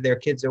their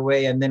kids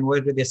away, and then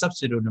what do they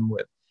substitute them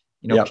with?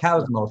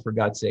 Cow's milk, for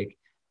God's sake.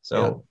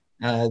 So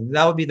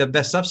that would be the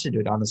best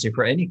substitute, honestly,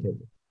 for any kid.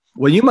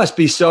 Well, you must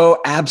be so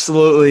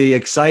absolutely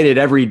excited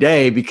every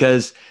day,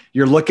 because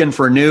you're looking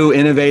for new,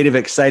 innovative,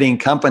 exciting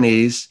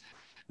companies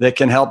that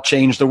can help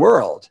change the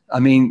world.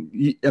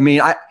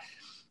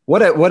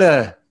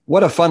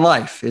 What a fun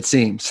life, it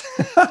seems.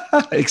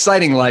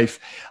 Exciting life.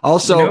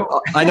 Also,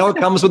 I know it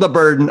comes with a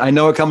burden. I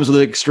know it comes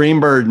with an extreme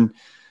burden,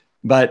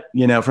 but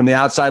from the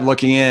outside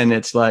looking in,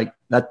 it's like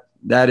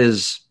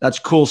that's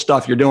cool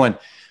stuff you're doing.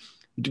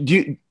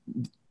 Did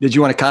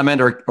you want to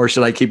comment, or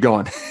should I keep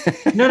going?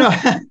 No.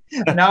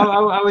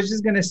 I was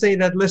just going to say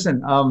that,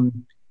 listen,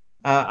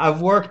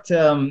 I've worked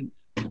in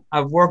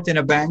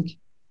a bank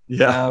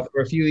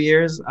for a few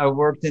years. I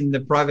worked in the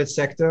private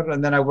sector,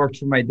 and then I worked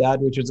for my dad,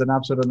 which was an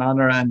absolute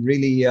honor, and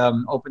really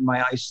opened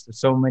my eyes to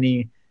so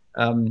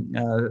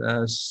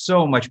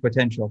much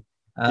potential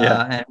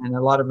and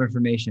a lot of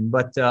information.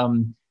 But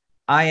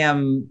I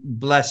am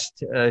blessed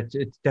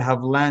to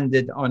have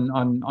landed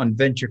on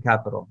venture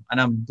capital, and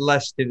I'm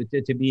blessed to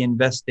be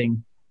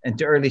investing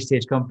into early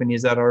stage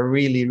companies that are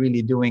really,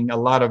 really doing a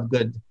lot of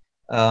good,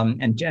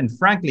 and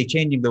frankly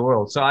changing the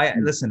world. So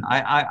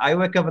I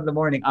wake up in the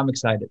morning, I'm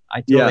excited.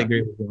 I totally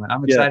agree with you, man.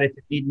 I'm excited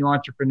to meet new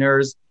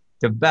entrepreneurs,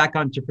 to back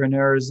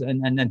entrepreneurs,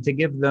 and to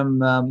give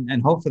them,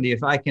 and hopefully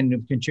if I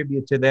can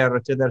contribute to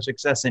their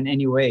success in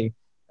any way,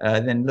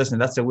 then listen,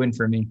 that's a win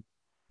for me.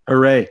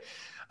 Hooray.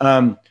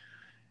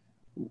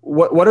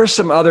 What are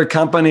some other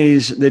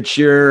companies that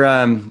you're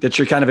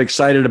kind of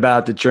excited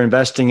about, that you're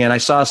investing in? I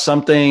saw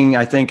something,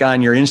 I think,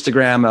 on your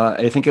Instagram.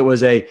 I think it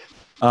was a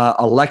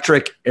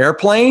electric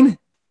airplane.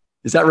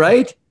 Is that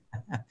right?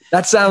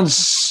 That sounds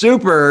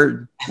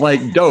super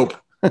dope.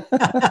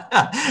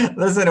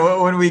 Listen,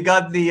 when we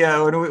got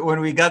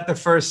the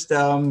first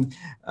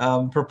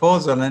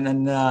proposal,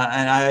 and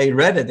I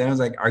read it, and I was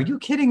like, "Are you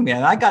kidding me?"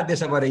 And I got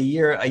this about a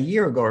year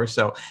ago or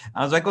so.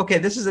 I was like, "Okay,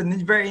 this is a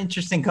very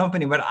interesting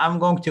company, but I'm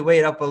going to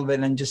wait up a little bit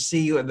and just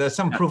see there's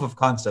some proof of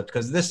concept,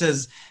 because this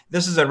is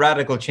a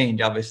radical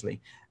change, obviously."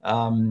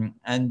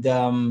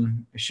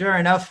 Sure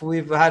enough,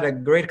 we've had a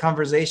great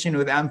conversation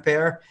with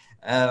Ampere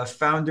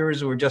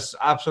founders, who were just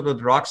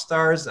absolute rock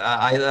stars.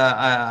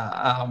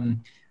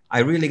 I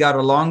really got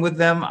along with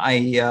them.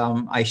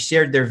 I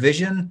shared their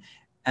vision,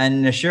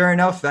 and sure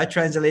enough, that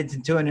translated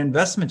into an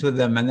investment with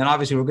them. And then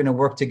obviously we're going to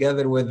work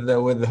together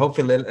with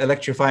hopefully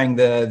electrifying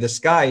the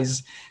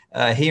skies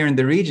here in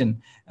the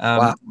region.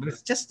 Wow.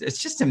 It's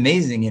just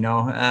amazing,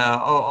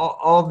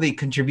 all the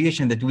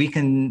contribution that we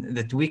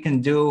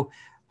can do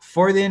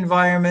for the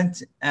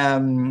environment.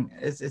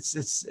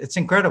 It's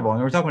incredible.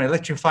 And we're talking about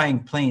electrifying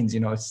planes.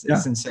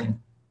 It's insane.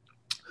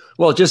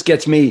 Well, it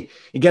gets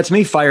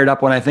me fired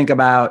up when I think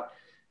about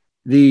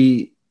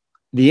the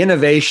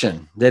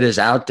innovation that is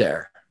out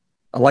there,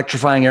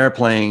 electrifying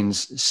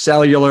airplanes,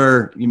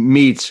 cellular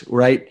meats,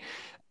 right?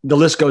 The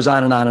list goes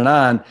on and on and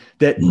on,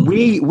 that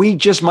we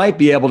just might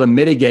be able to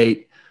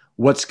mitigate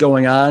what's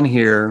going on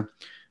here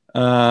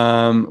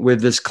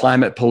with this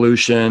climate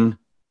pollution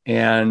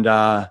and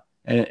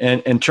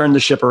turn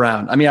the ship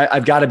around. I mean,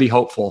 I've got to be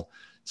hopeful.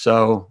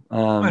 So,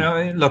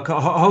 look,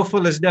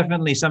 hopeful is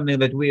definitely something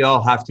that we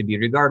all have to be,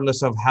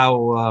 regardless of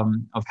how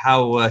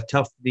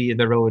tough the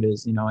road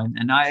is,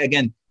 And I,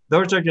 again,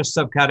 those are just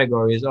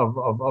subcategories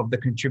of the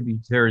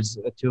contributors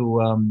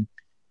to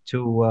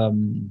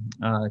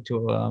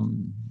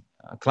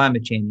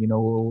climate change.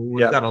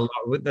 We've got a lot.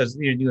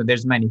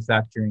 There's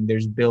manufacturing,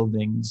 there's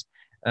buildings,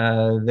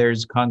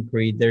 there's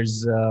concrete,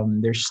 there's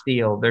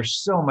steel, there's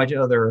so much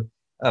other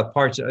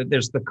parts.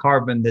 There's the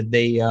carbon that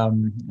they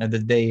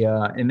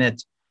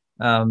emit.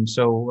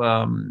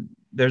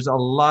 there's a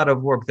lot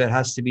of work that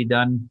has to be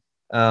done,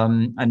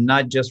 and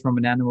not just from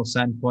an animal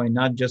standpoint,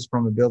 not just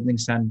from a building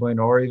standpoint,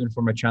 or even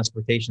from a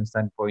transportation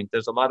standpoint.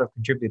 There's a lot of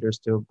contributors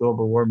to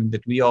global warming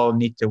that we all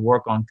need to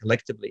work on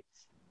collectively.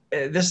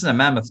 This is a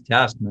mammoth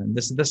task, man.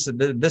 This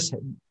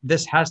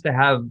has to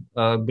have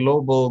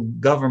global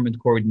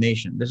government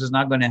coordination. This is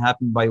not going to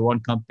happen by one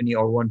company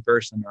or one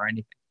person or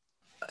anything.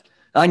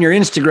 On your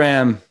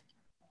Instagram,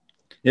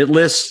 it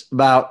lists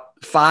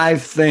about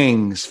 5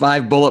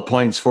 bullet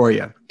points for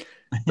you.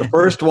 The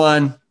first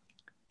one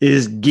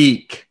is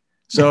geek.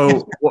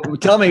 So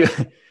tell me,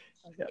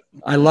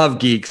 I love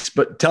geeks,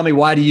 but tell me,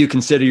 why do you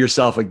consider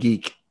yourself a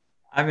geek?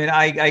 I mean,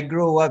 I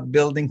grew up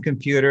building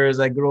computers.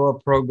 I grew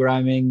up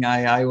programming.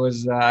 I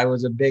was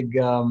a big,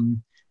 I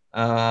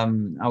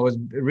was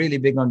really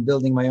big on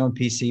building my own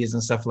PCs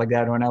and stuff like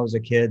that when I was a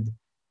kid.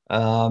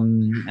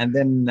 And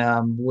then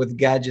with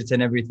gadgets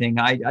and everything,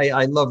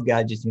 I love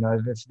gadgets. You know,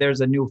 if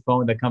there's a new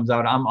phone that comes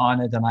out, I'm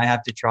on it and I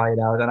have to try it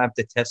out and I have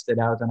to test it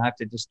out and I have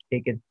to just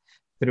take it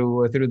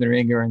through the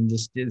ringer and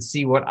just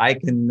see what I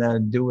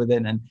can do with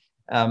it, and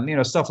you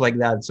know, stuff like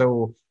that.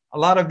 So a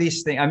lot of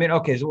these things, I mean,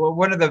 okay, so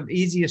one of the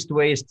easiest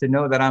ways to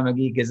know that I'm a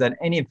geek is that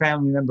any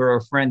family member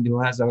or friend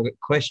who has a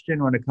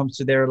question when it comes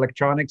to their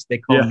electronics, they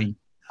call me,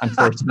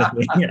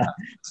 unfortunately. Yeah.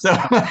 So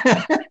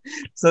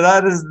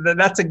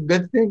that's a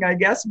good thing, I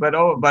guess. But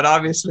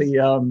obviously,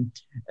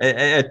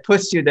 it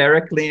puts you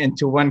directly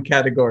into one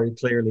category,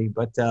 clearly.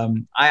 But I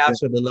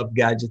absolutely love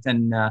gadgets,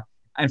 and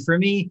for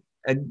me,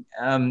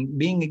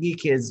 being a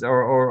geek is,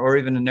 or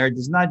even a nerd,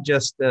 is not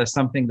just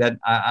something that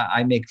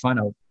I make fun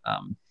of.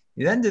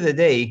 At the end of the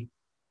day,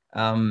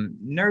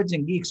 nerds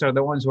and geeks are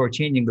the ones who are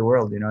changing the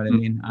world. You know what I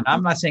mean? And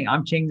I'm not saying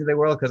I'm changing the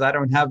world, because I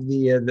don't have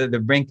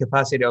the brain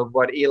capacity of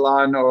what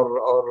Elon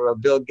or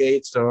Bill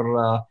Gates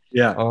or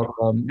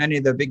any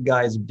of the big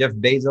guys, Jeff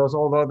Bezos,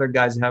 all the other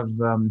guys have.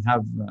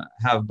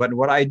 But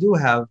what I do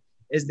have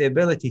is the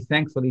ability,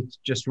 thankfully, to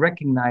just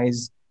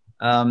recognize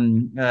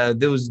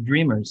those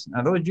dreamers.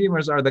 Now, those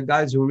dreamers are the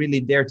guys who really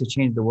dare to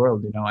change the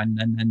world. You know, and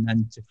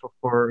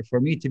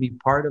for me to be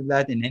part of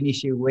that in any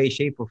way,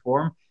 shape, or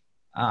form.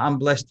 I'm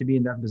blessed to be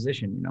in that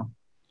position, you know.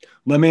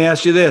 Let me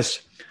ask you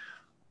this.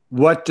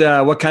 What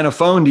kind of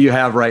phone do you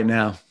have right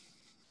now?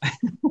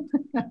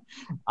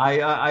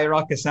 I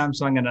rock a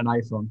Samsung and an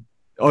iPhone.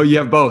 Oh, you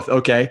have both.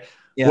 Okay.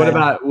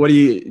 Yeah, what do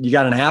you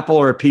got, an Apple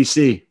or a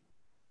PC?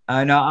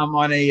 No, I'm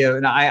on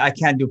I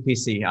can't do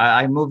PC.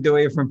 I moved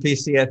away from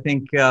PC, I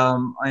think,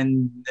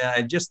 in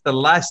just the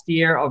last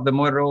year of the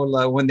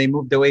Motorola, when they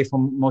moved away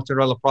from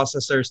Motorola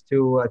processors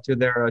to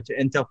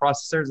Intel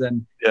processors.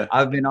 And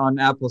I've been on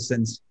Apple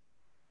since.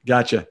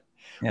 Gotcha.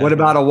 Yeah. What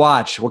about a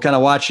watch? What kind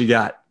of watch you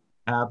got?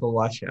 Apple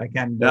Watch. I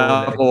can't do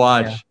Apple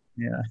Watch.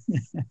 Yeah.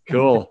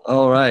 Cool.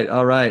 All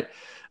right.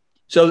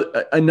 So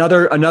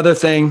another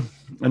thing,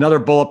 another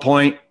bullet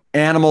point,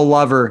 animal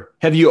lover.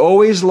 Have you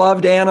always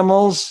loved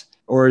animals,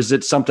 or is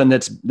it something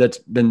that's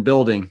been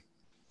building?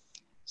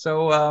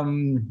 So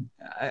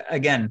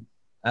again,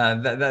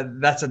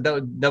 that's a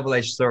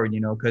double-edged sword,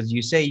 you know, because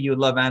you say you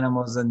love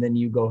animals and then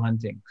you go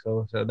hunting.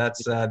 So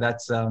that's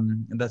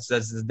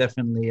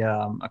definitely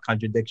a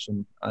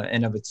contradiction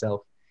in of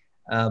itself.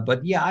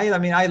 But yeah, I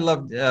mean, I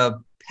loved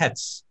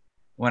pets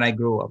when I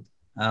grew up,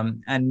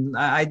 and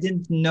I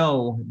didn't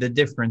know the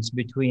difference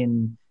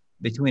between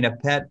a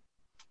pet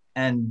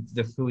and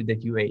the food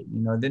that you ate.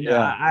 You know,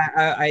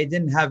 I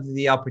didn't have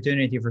the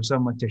opportunity for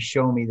someone to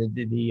show me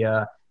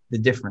the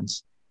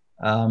difference.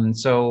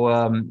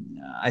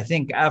 I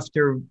think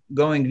after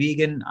going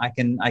vegan, I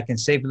can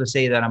safely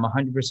say that I'm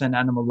 100%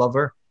 animal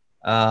lover.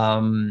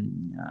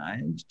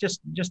 I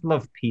just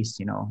love peace,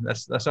 you know.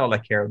 That's all I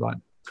care about.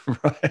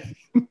 Right.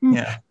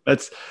 Yeah.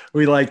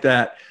 We like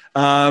that.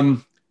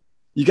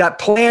 You got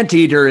plant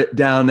eater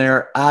down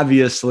there,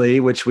 obviously,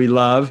 which we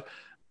love.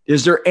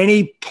 Is there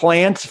any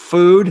plant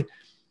food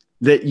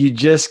that you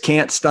just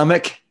can't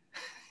stomach?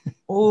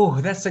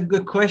 Oh, that's a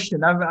good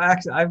question.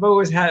 I've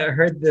always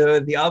heard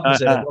the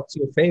opposite of what's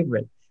your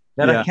favorite.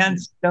 I can't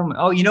stomach.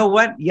 Oh, you know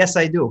what? Yes,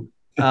 I do.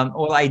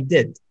 Well, I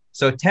did.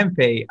 So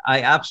tempeh,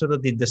 I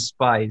absolutely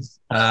despise.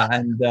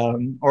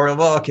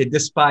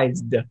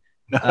 Despised.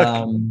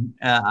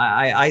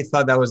 I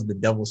thought that was the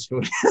devil's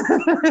food.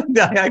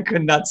 I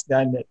could not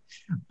stand it.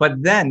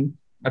 But then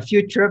a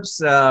few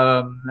trips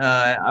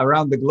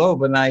around the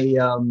globe, and I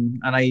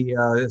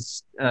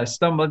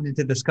stumbled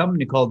into this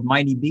company called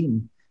Mighty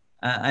Bean.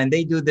 And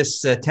they do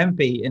this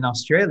tempeh in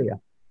Australia,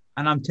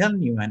 and I'm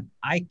telling you, man,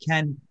 I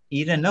can't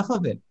eat enough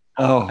of it.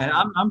 Oh, and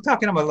I'm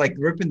talking about like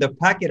ripping the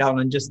packet out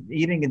and just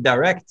eating it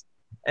direct.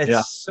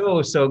 It's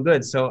so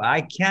good. So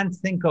I can't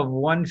think of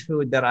one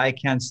food that I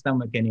can't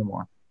stomach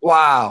anymore.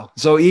 Wow.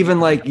 So even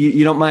like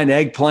you don't mind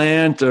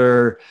eggplant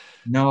or?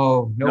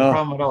 No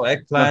problem at all.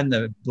 Eggplant,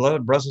 the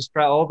Brussels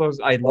sprout, all those,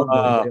 I love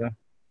those.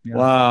 Yeah.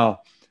 Wow.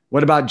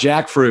 What about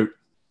jackfruit?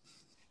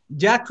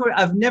 Jackfruit,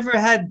 I've never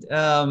had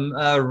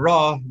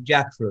raw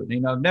jackfruit.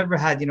 You know, I've never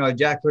had, a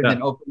jackfruit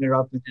and open it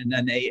up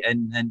and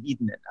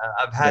eaten it.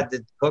 I've had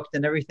it cooked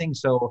and everything.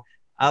 So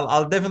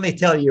I'll definitely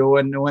tell you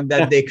when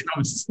that day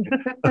comes.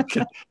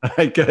 Okay. All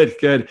right, good,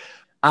 good.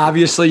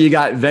 Obviously, you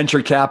got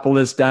venture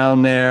capitalists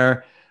down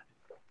there.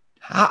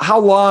 How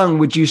long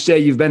would you say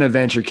you've been a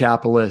venture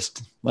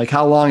capitalist? Like,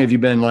 how long have you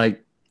been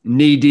like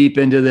knee deep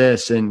into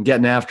this and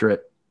getting after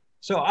it?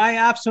 So I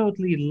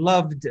absolutely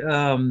loved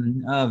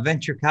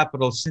venture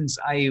capital since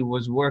I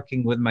was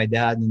working with my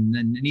dad,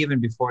 and even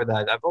before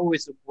that, I've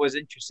always was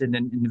interested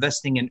in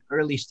investing in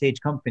early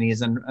stage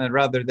companies, and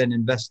rather than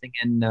investing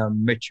in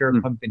mature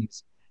Mm,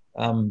 companies.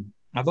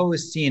 I've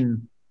always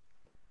seen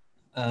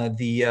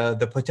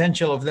the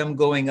potential of them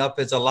going up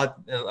is a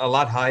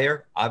lot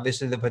higher.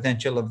 Obviously, the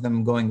potential of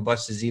them going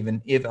bust is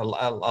even if a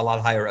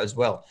lot higher as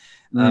well.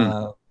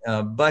 mm,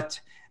 But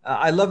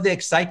I love the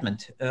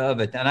excitement of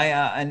it, and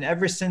and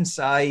ever since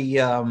I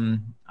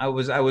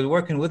was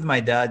working with my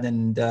dad,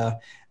 and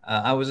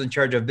I was in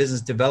charge of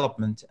business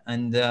development,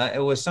 and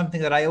it was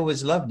something that I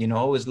always loved.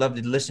 Always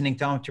loved listening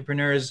to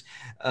entrepreneurs,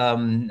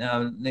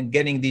 and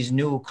getting these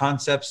new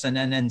concepts,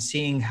 and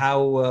seeing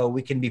how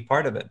we can be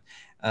part of it.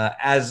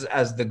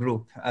 As the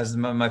group, as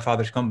my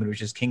father's company,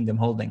 which is Kingdom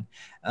Holding.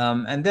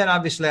 And then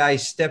obviously I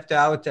stepped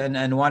out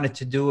and wanted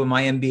to do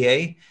my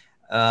MBA.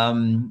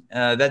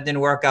 That didn't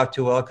work out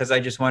too well because I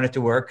just wanted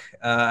to work,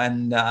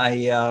 and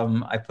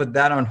I put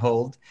that on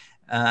hold,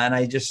 and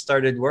I just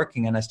started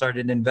working, and I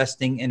started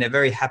investing in a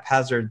very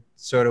haphazard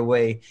sort of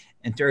way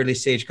into early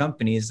stage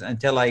companies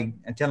until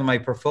my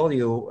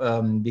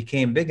portfolio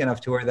became big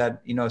enough to where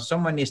that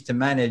someone needs to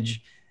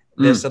manage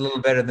this mm. a little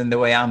better than the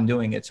way I'm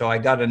doing it. So I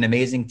got an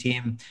amazing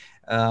team.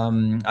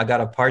 I got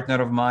a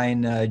partner of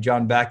mine,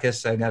 John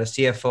Backus. I got a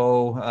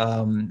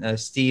CFO,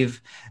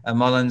 Steve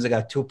Mullins. I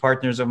got two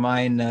partners of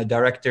mine,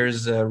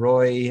 directors,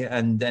 Roy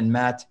and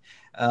Matt.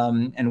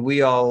 And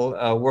we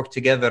all work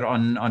together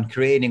on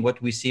creating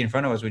what we see in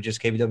front of us, which is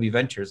KBW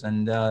Ventures.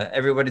 And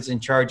everybody's in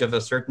charge of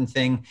a certain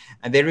thing.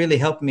 And they really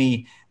help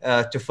me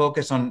to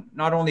focus on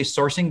not only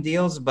sourcing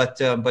deals, but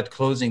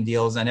closing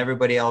deals. And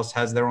everybody else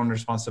has their own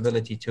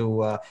responsibility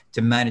to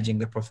managing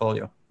the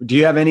portfolio. Do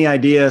you have any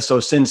idea? So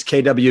since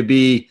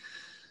KWB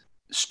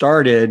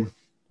started,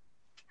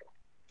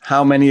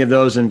 how many of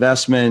those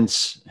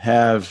investments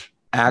have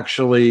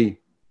actually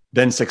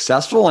been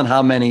successful and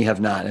how many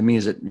have not? I mean,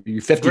 is it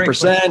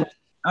 50%?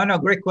 Oh, no,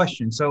 great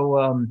question.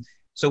 So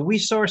we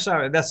source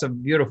that's a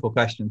beautiful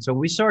question. So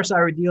we source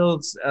our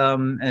deals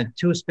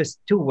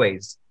two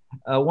ways.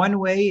 One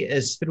way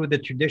is through the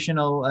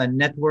traditional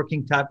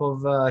networking type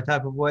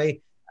of way.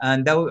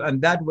 And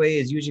that way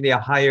is usually a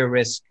higher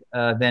risk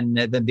than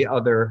the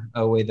other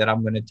way that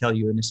I'm going to tell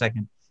you in a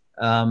second.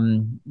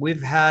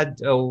 We've had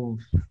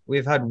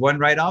one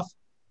write-off,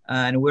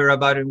 and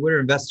we're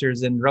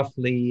investors in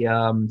roughly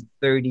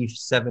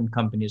 37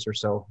 companies or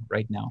so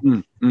right now.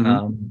 Mm-hmm.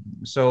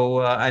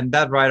 And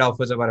that write-off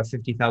was about a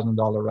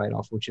 $50,000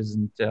 write-off, which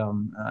isn't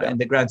in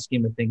the grand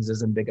scheme of things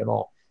isn't big at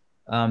all.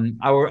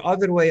 Our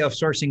other way of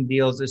sourcing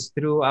deals is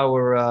through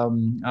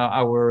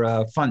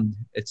our fund.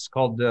 It's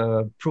called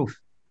Proof,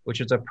 which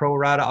is a pro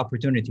rata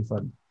opportunity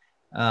fund.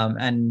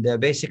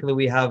 Basically,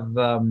 we have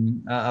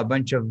a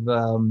bunch of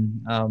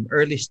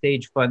early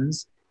stage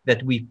funds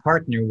that we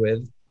partner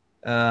with.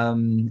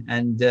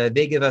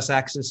 They give us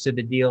access to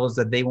the deals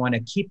that they want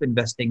to keep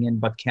investing in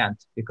but can't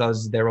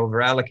because they're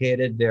over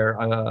allocated, they're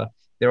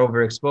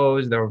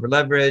overexposed, they're over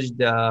leveraged.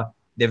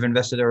 They've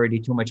invested already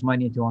too much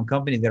money into one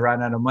company. They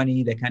ran out of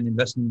money. They can't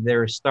invest in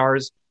their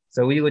stars.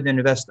 So we would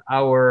invest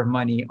our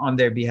money on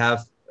their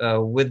behalf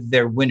with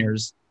their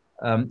winners,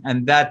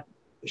 and that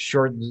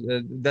shortens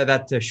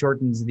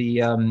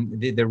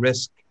the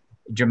risk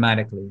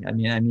dramatically. I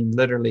mean,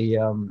 literally.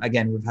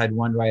 Again, we've had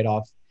one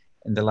write-off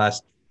in the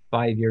last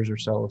 5 years or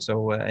so.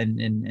 So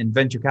in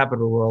venture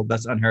capital world,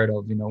 that's unheard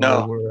of.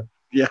 No.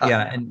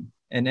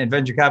 And in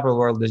venture capital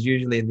world, there's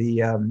usually the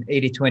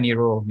 80-20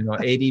 rule.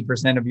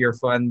 80% of your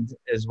fund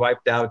is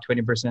wiped out,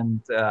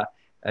 20%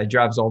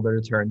 drives all the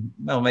return.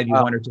 Well, maybe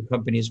one or two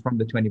companies from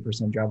the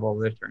 20% drive all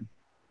the return.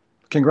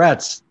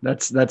 Congrats.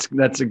 That's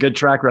a good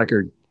track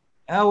record.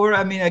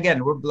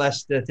 We're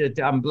blessed.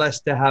 I'm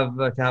blessed to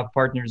have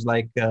partners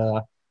like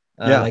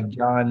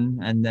John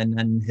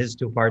and his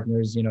two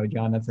partners,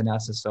 Jonathan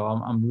Assis. So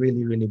I'm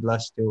really, really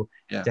blessed to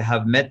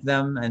have met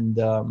them, and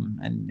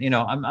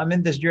I'm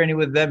in this journey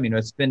with them.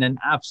 It's been an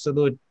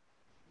absolute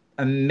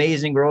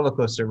amazing roller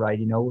coaster ride.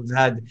 We've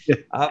had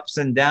ups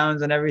and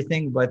downs and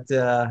everything, but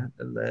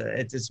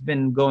it's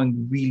been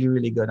going really,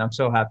 really good. I'm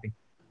so happy.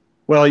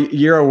 Well,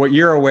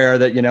 you're aware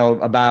that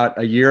about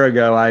a year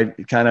ago I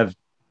kind of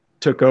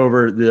took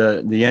over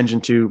the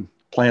Engine 2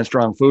 Plant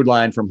Strong food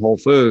line from Whole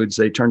Foods.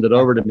 They turned it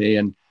over to me,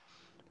 and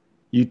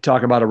you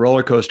talk about a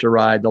roller coaster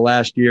ride. The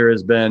last year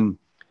has been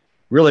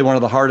really one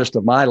of the hardest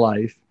of my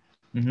life,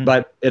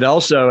 but it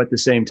also at the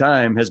same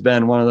time has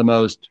been one of the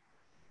most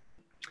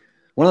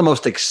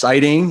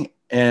exciting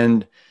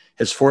and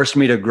has forced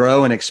me to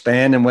grow and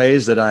expand in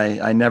ways that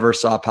I never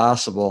saw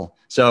possible.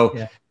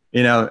 So,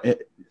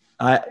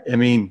 I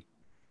mean,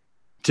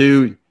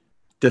 to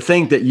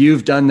think that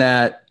you've done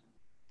that,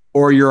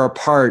 or you're a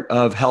part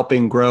of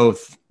helping grow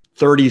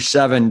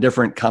 37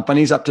 different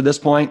companies up to this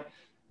point,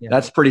 Yeah.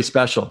 That's pretty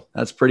special.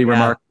 That's pretty Yeah.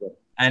 remarkable.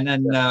 And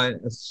then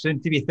soon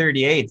to be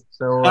 38.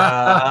 So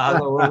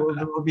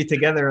we'll be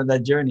together on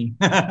that journey.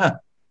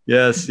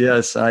 Yes,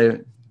 yes. I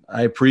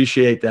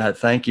appreciate that.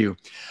 Thank you.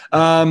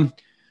 The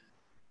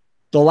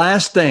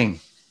last thing,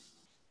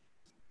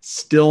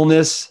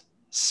 stillness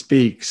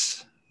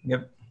speaks.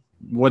 Yep.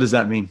 What does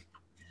that mean?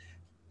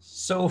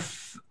 So,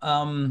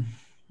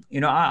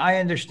 I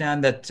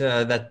understand that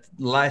that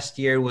last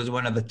year was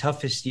one of the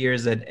toughest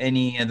years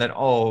that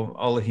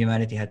all of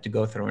humanity had to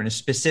go through, and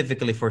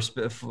specifically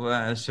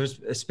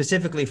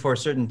specifically for a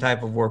certain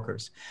type of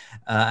workers.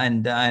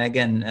 And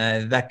again,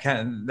 that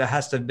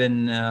has to have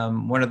been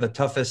one of the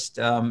toughest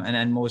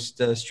and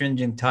most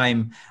stringent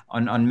time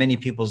on many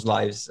people's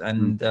lives,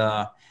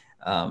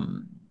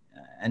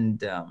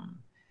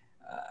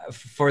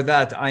 for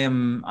that,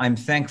 I'm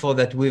thankful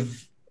that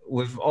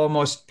we've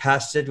almost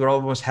passed it. We're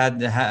almost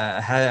have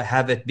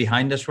it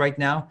behind us right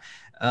now.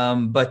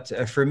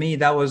 But for me,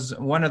 that was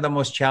one of the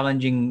most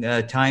challenging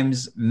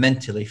times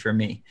mentally for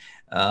me.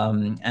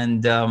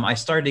 I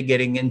started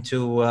getting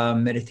into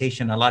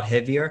meditation a lot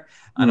heavier,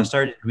 and I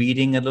started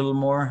reading a little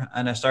more,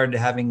 and I started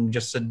having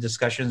just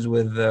discussions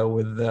with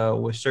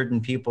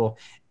certain people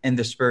in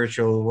the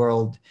spiritual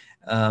world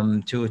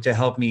to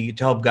help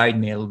guide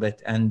me a little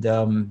bit. And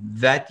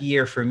that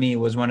year for me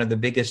was one of the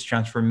biggest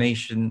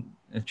transformation.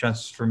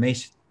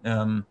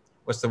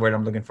 What's the word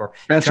I'm looking for?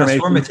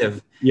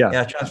 Transformative.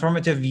 Yeah.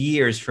 Transformative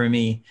years for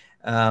me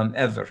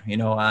ever.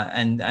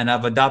 And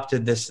I've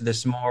adopted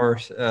this more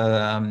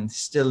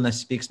stillness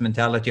speaks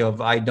mentality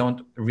of I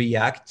don't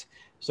react,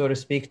 so to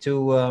speak,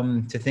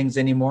 to things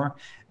anymore.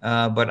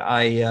 But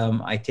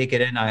I take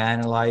it in, I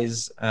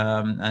analyze,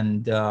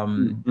 and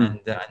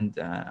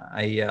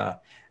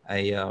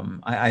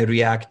I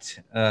react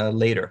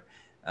later.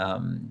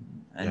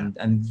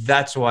 And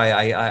that's why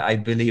I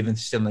believe in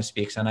stillness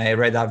speaks. And I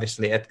read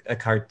obviously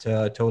Eckhart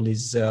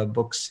Tolle's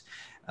books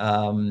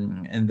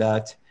and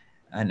that,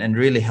 and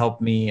really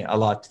helped me a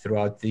lot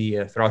throughout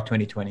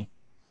 2020.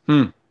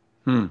 Well,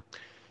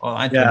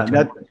 and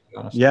 2020,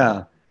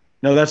 yeah.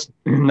 No, that's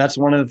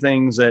one of the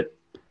things that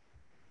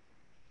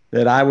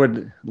I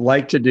would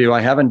like to do.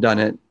 I haven't done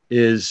it.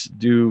 Is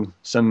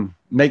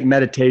make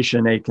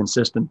meditation a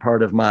consistent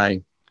part of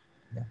my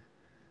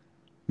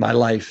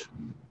life.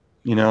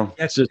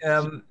 Yes,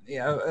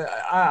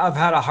 I've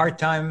had a hard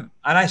time,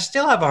 and I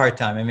still have a hard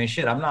time. I mean,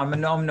 shit, I'm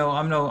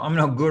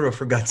no guru,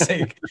 for God's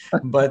sake.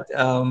 But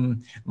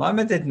my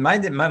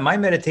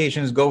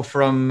meditations go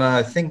from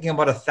thinking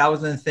about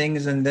 1,000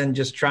 things and then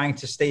just trying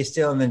to stay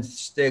still, and then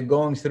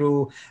going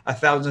through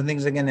 1,000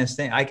 things again and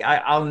staying.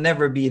 I'll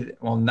never be.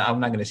 Well, I'm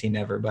not going to say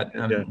never, but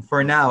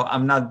for now,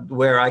 I'm not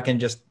where I can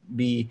just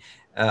be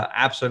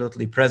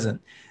absolutely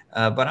present.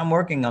 But I'm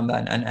working on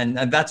that,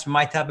 and that's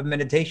my type of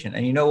meditation.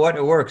 And you know what?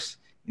 It works.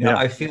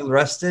 I feel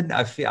rested.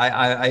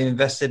 I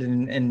invested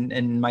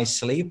in my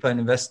sleep. I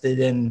invested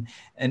in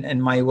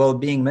my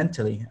well-being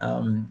mentally.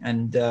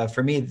 And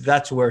for me,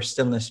 that's where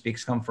stillness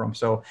speaks come from.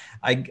 So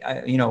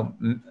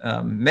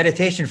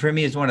meditation for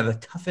me is one of the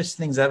toughest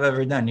things I've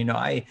ever done.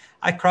 I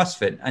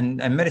CrossFit, and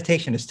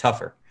meditation is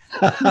tougher.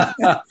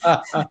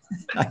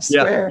 I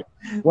swear.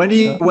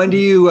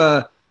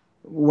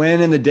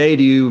 When in the day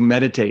do you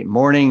meditate?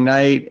 Morning,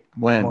 night,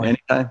 when? Morning.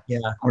 Anytime? Yeah,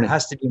 morning. It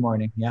has to be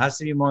morning. Yeah, it has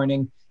to be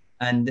morning.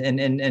 And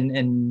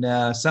in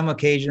some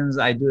occasions,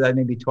 I do that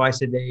maybe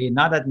twice a day,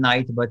 not at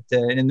night, but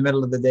in the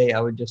middle of the day,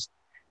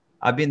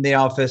 I'd be in the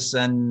office,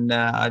 and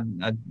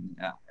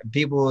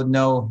people would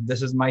know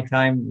this is my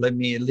time.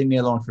 Leave me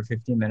alone for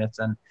 15 minutes.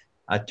 And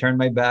I'd turn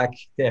my back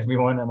to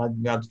everyone, and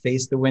I'd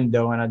face the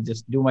window, and I'd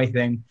just do my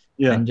thing.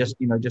 And just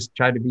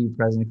try to be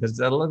present, because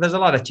there's a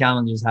lot of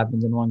challenges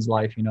happens in one's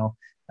life,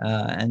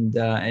 and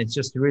it's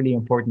just really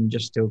important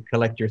just to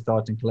collect your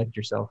thoughts and collect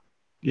yourself.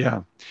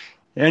 Yeah.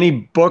 Any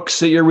books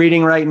that you're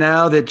reading right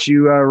now that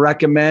you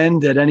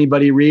recommend that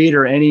anybody read,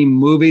 or any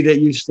movie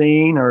that you've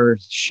seen or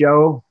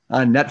show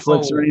on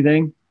Netflix or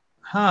anything?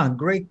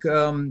 Great.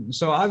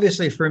 So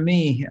obviously for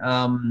me,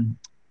 when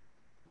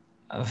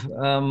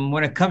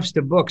it comes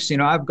to books,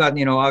 I've got,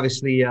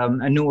 obviously A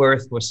New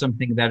Earth was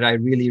something that I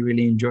really,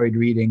 really enjoyed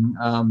reading.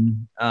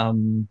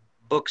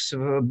 Books,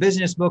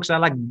 business books. I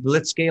like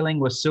blitzscaling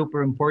was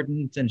super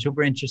important and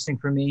super interesting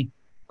for me.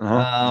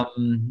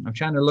 I'm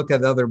trying to look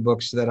at other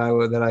books that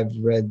I've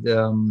read.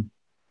 Let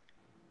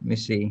me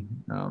see.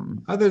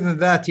 Other than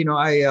that,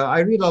 I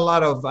read a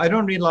lot of. I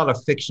don't read a lot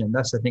of fiction.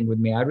 That's the thing with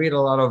me. I read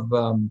a lot of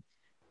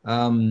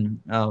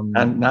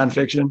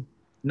nonfiction.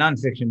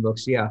 Nonfiction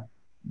books, yeah.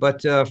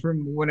 But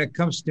when it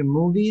comes to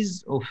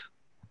movies or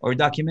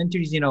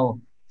documentaries,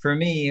 for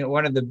me,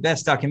 one of the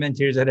best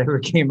documentaries that ever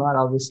came out,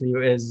 obviously,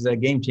 is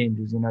Game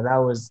Changers.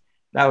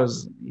 That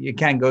was you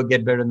can't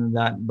get better than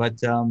that.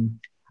 But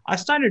I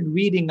started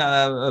reading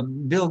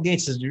Bill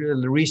Gates'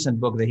 recent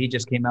book that he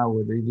just came out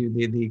with,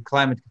 the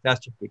climate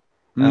catastrophe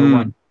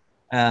one.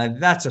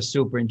 That's a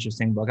super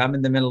interesting book. I'm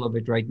in the middle of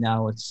it right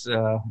now. It's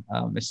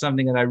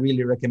something that I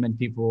really recommend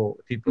people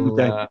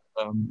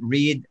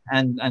read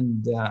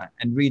and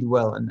read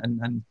well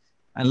and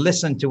and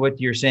listen to what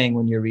you're saying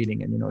when you're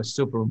reading it. It's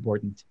super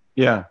important.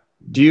 Yeah.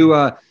 Do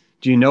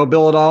you know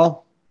Bill at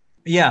all?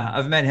 Yeah,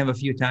 I've met him a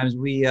few times.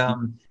 We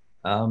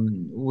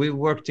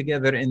worked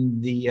together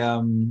in the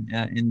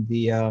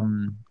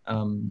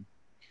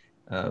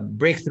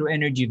Breakthrough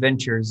Energy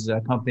Ventures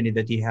company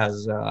that he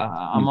has.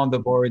 I'm on the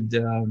board,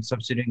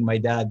 subsidizing my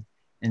dad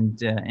in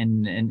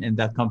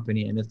that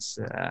company, and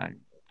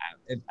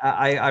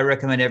I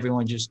recommend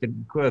everyone just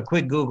a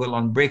quick Google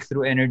on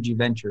Breakthrough Energy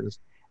Ventures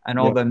and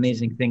all the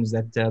amazing things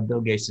that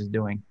Bill Gates is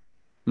doing.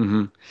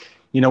 Mm-hmm.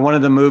 One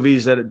of the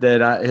movies that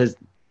has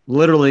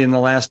literally in the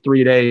last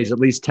 3 days, at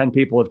least 10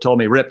 people have told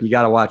me, Rip, you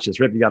got to watch this.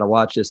 Rip, you got to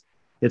watch this.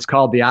 It's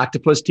called The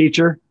Octopus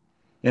Teacher,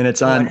 and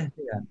it's on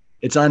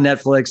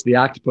Netflix. The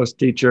Octopus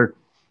Teacher.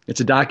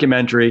 It's a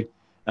documentary,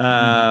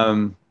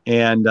 and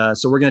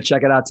so we're going to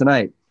check it out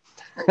tonight.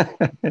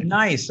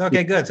 Nice.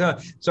 Okay, good.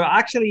 So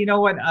actually, you know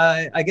what?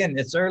 Again,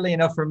 it's early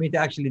enough for me to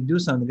actually do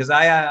something because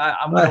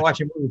I'm going to watch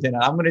a movie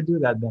tonight. I'm going to do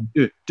that then.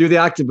 Do The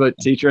Octopus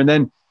Teacher, and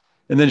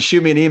then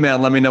shoot me an email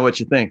and let me know what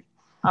you think.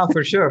 Oh,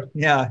 for sure.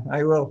 Yeah,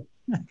 I will.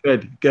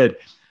 Good.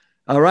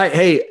 All right.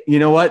 Hey, you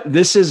know what?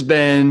 This has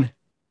been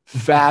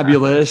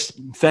fabulous.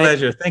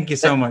 Pleasure. Thank you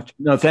so much.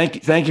 No,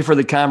 thank you for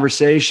the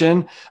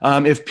conversation.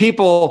 If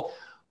people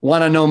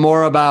want to know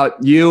more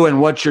about you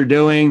and what you're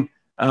doing,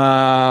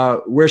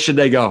 where should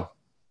they go?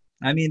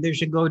 I mean, they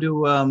should go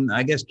to,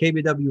 I guess,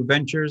 KBW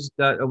Ventures.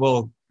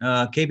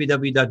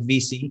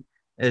 KBW.vc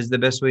is the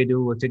best way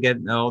to get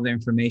all the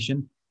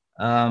information.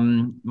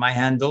 My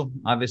handle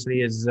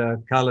obviously is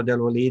Khaled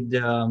Alwaleed.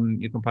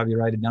 You can probably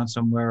write it down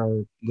somewhere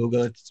or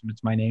Google it.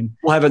 It's my name.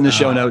 We'll have it in the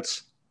show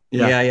notes.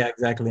 Yeah,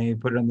 exactly. You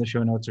put it in the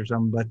show notes or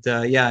something. But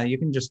you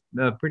can just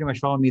pretty much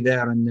follow me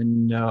there, and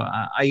then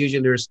I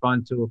usually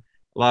respond to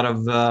a lot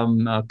of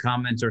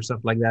comments or stuff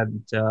like that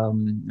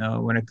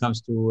when it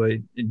comes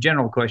to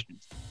general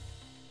questions.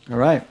 All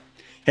right.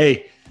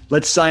 Hey,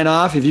 let's sign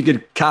off. If you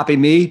could copy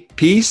me,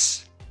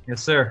 peace.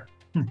 Yes, sir.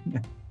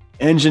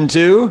 Engine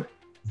 2.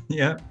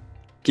 Yeah.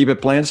 Keep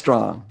it playing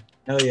strong.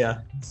 Oh,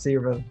 yeah. See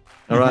you, brother.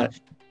 All right.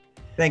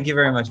 Thank you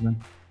very much,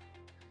 man.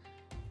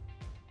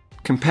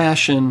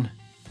 Compassion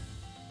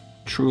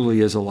truly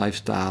is a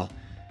lifestyle.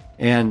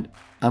 And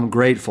I'm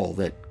grateful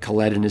that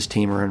Khaled and his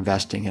team are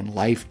investing in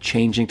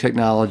life-changing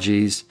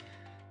technologies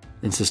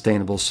and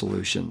sustainable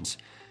solutions.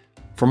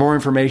 For more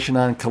information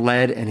on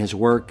Khaled and his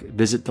work,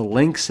 visit the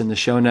links in the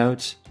show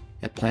notes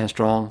at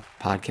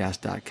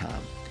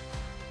planstrongpodcast.com.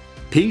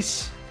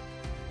 Peace.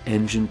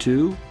 Engine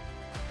 2.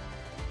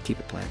 Keep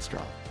it playing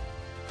strong.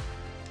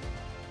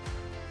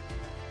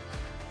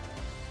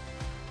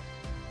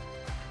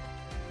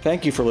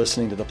 Thank you for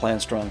listening to the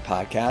Plant Strong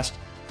podcast.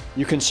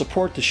 You can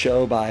support the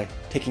show by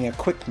taking a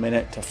quick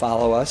minute to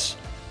follow us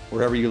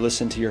wherever you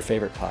listen to your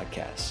favorite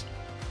podcasts.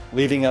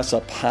 Leaving us a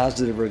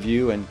positive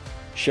review and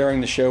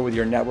sharing the show with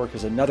your network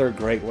is another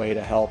great way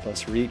to help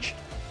us reach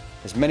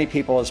as many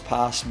people as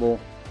possible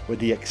with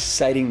the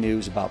exciting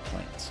news about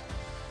plants.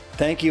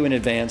 Thank you in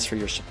advance for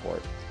your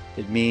support.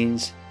 It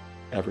means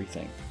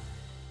everything.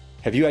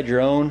 Have you had your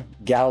own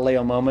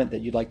Galileo moment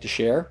that you'd like to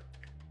share?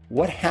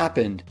 What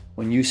happened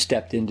when you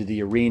stepped into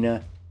the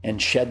arena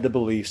and shed the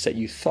beliefs that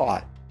you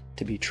thought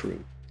to be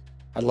true?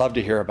 I'd love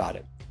to hear about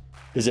it.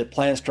 Visit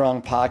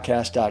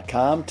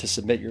plantstrongpodcast.com to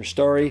submit your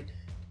story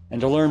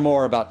and to learn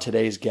more about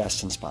today's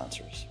guests and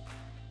sponsors.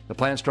 The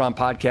Plant Strong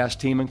podcast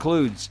team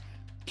includes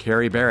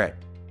Carrie Barrett,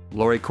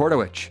 Lori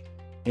Kordowich,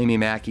 Amy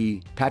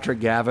Mackey, Patrick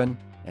Gavin,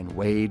 and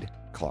Wade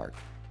Clark.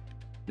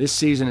 This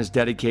season is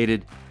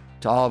dedicated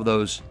to all of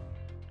those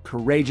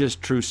courageous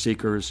truth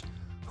seekers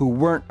who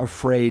weren't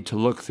afraid to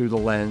look through the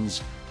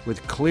lens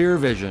with clear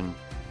vision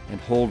and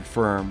hold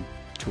firm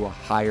to a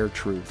higher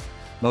truth.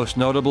 Most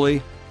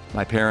notably,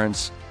 my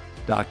parents,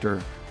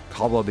 Dr.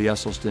 Caldwell B.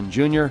 Esselstyn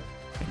Jr.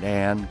 and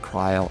Ann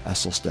Cryle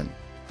Esselstyn.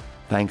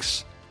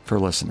 Thanks for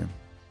listening.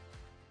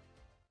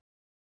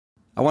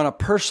 I want to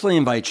personally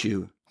invite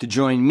you to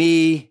join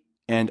me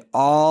and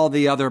all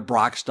the other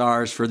Brock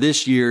stars for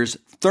this year's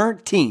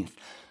 13th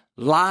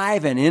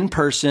live and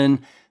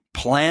in-person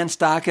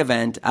Plantstock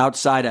event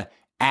outside of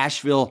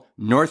Asheville,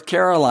 North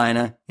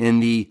Carolina in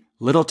the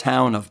little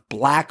town of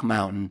Black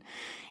Mountain.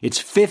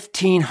 It's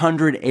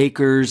 1,500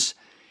 acres,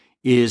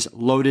 is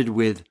loaded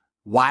with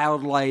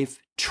wildlife,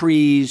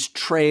 trees,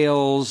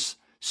 trails,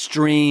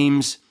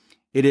 streams.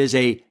 It is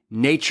a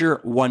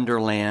nature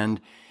wonderland.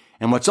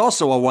 And what's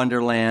also a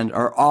wonderland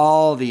are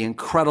all the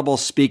incredible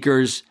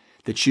speakers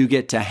that you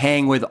get to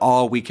hang with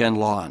all weekend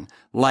long,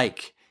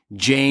 like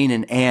Jane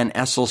and Ann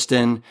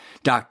Esselstyn,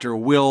 Dr.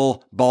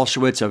 Will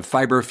Bolshewitz of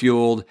Fiber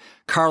Fueled,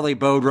 Carly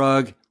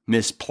Bodrug,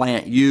 Miss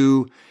Plant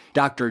U,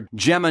 Dr.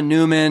 Gemma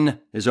Newman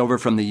is over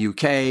from the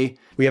UK.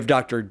 We have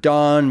Dr.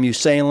 Dawn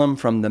Musalem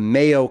from the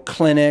Mayo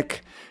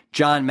Clinic,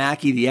 John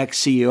Mackey, the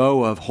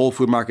ex-CEO of Whole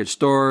Food Market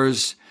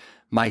Stores,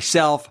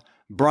 myself,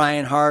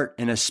 Brian Hart,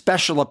 and a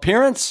special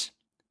appearance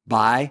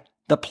by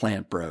the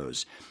Plant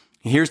Bros.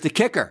 Here's the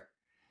kicker.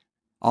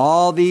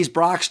 All these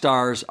Brock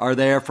stars are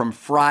there from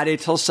Friday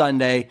till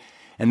Sunday,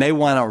 and they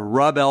want to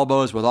rub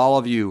elbows with all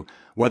of you,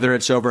 Whether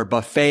it's over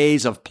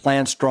buffets of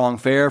Plant Strong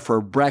fare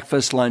for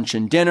breakfast, lunch,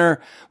 and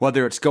dinner,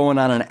 whether it's going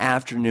on an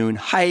afternoon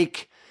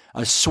hike,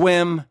 a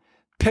swim,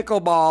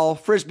 pickleball,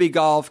 frisbee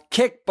golf,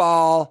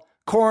 kickball,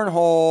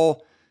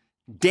 cornhole,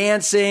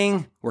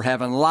 dancing, we're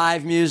having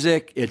live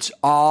music. It's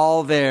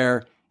all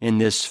there in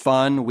this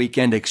fun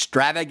weekend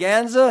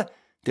extravaganza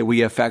that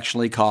we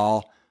affectionately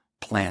call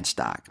Plant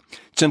Stock.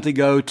 Simply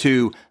go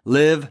to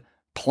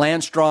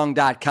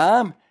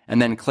liveplantstrong.com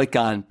and then click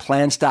on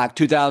Plant Stock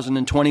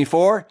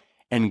 2024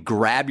 and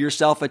grab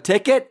yourself a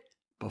ticket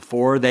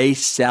before they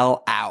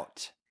sell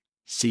out.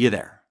 See you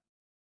there.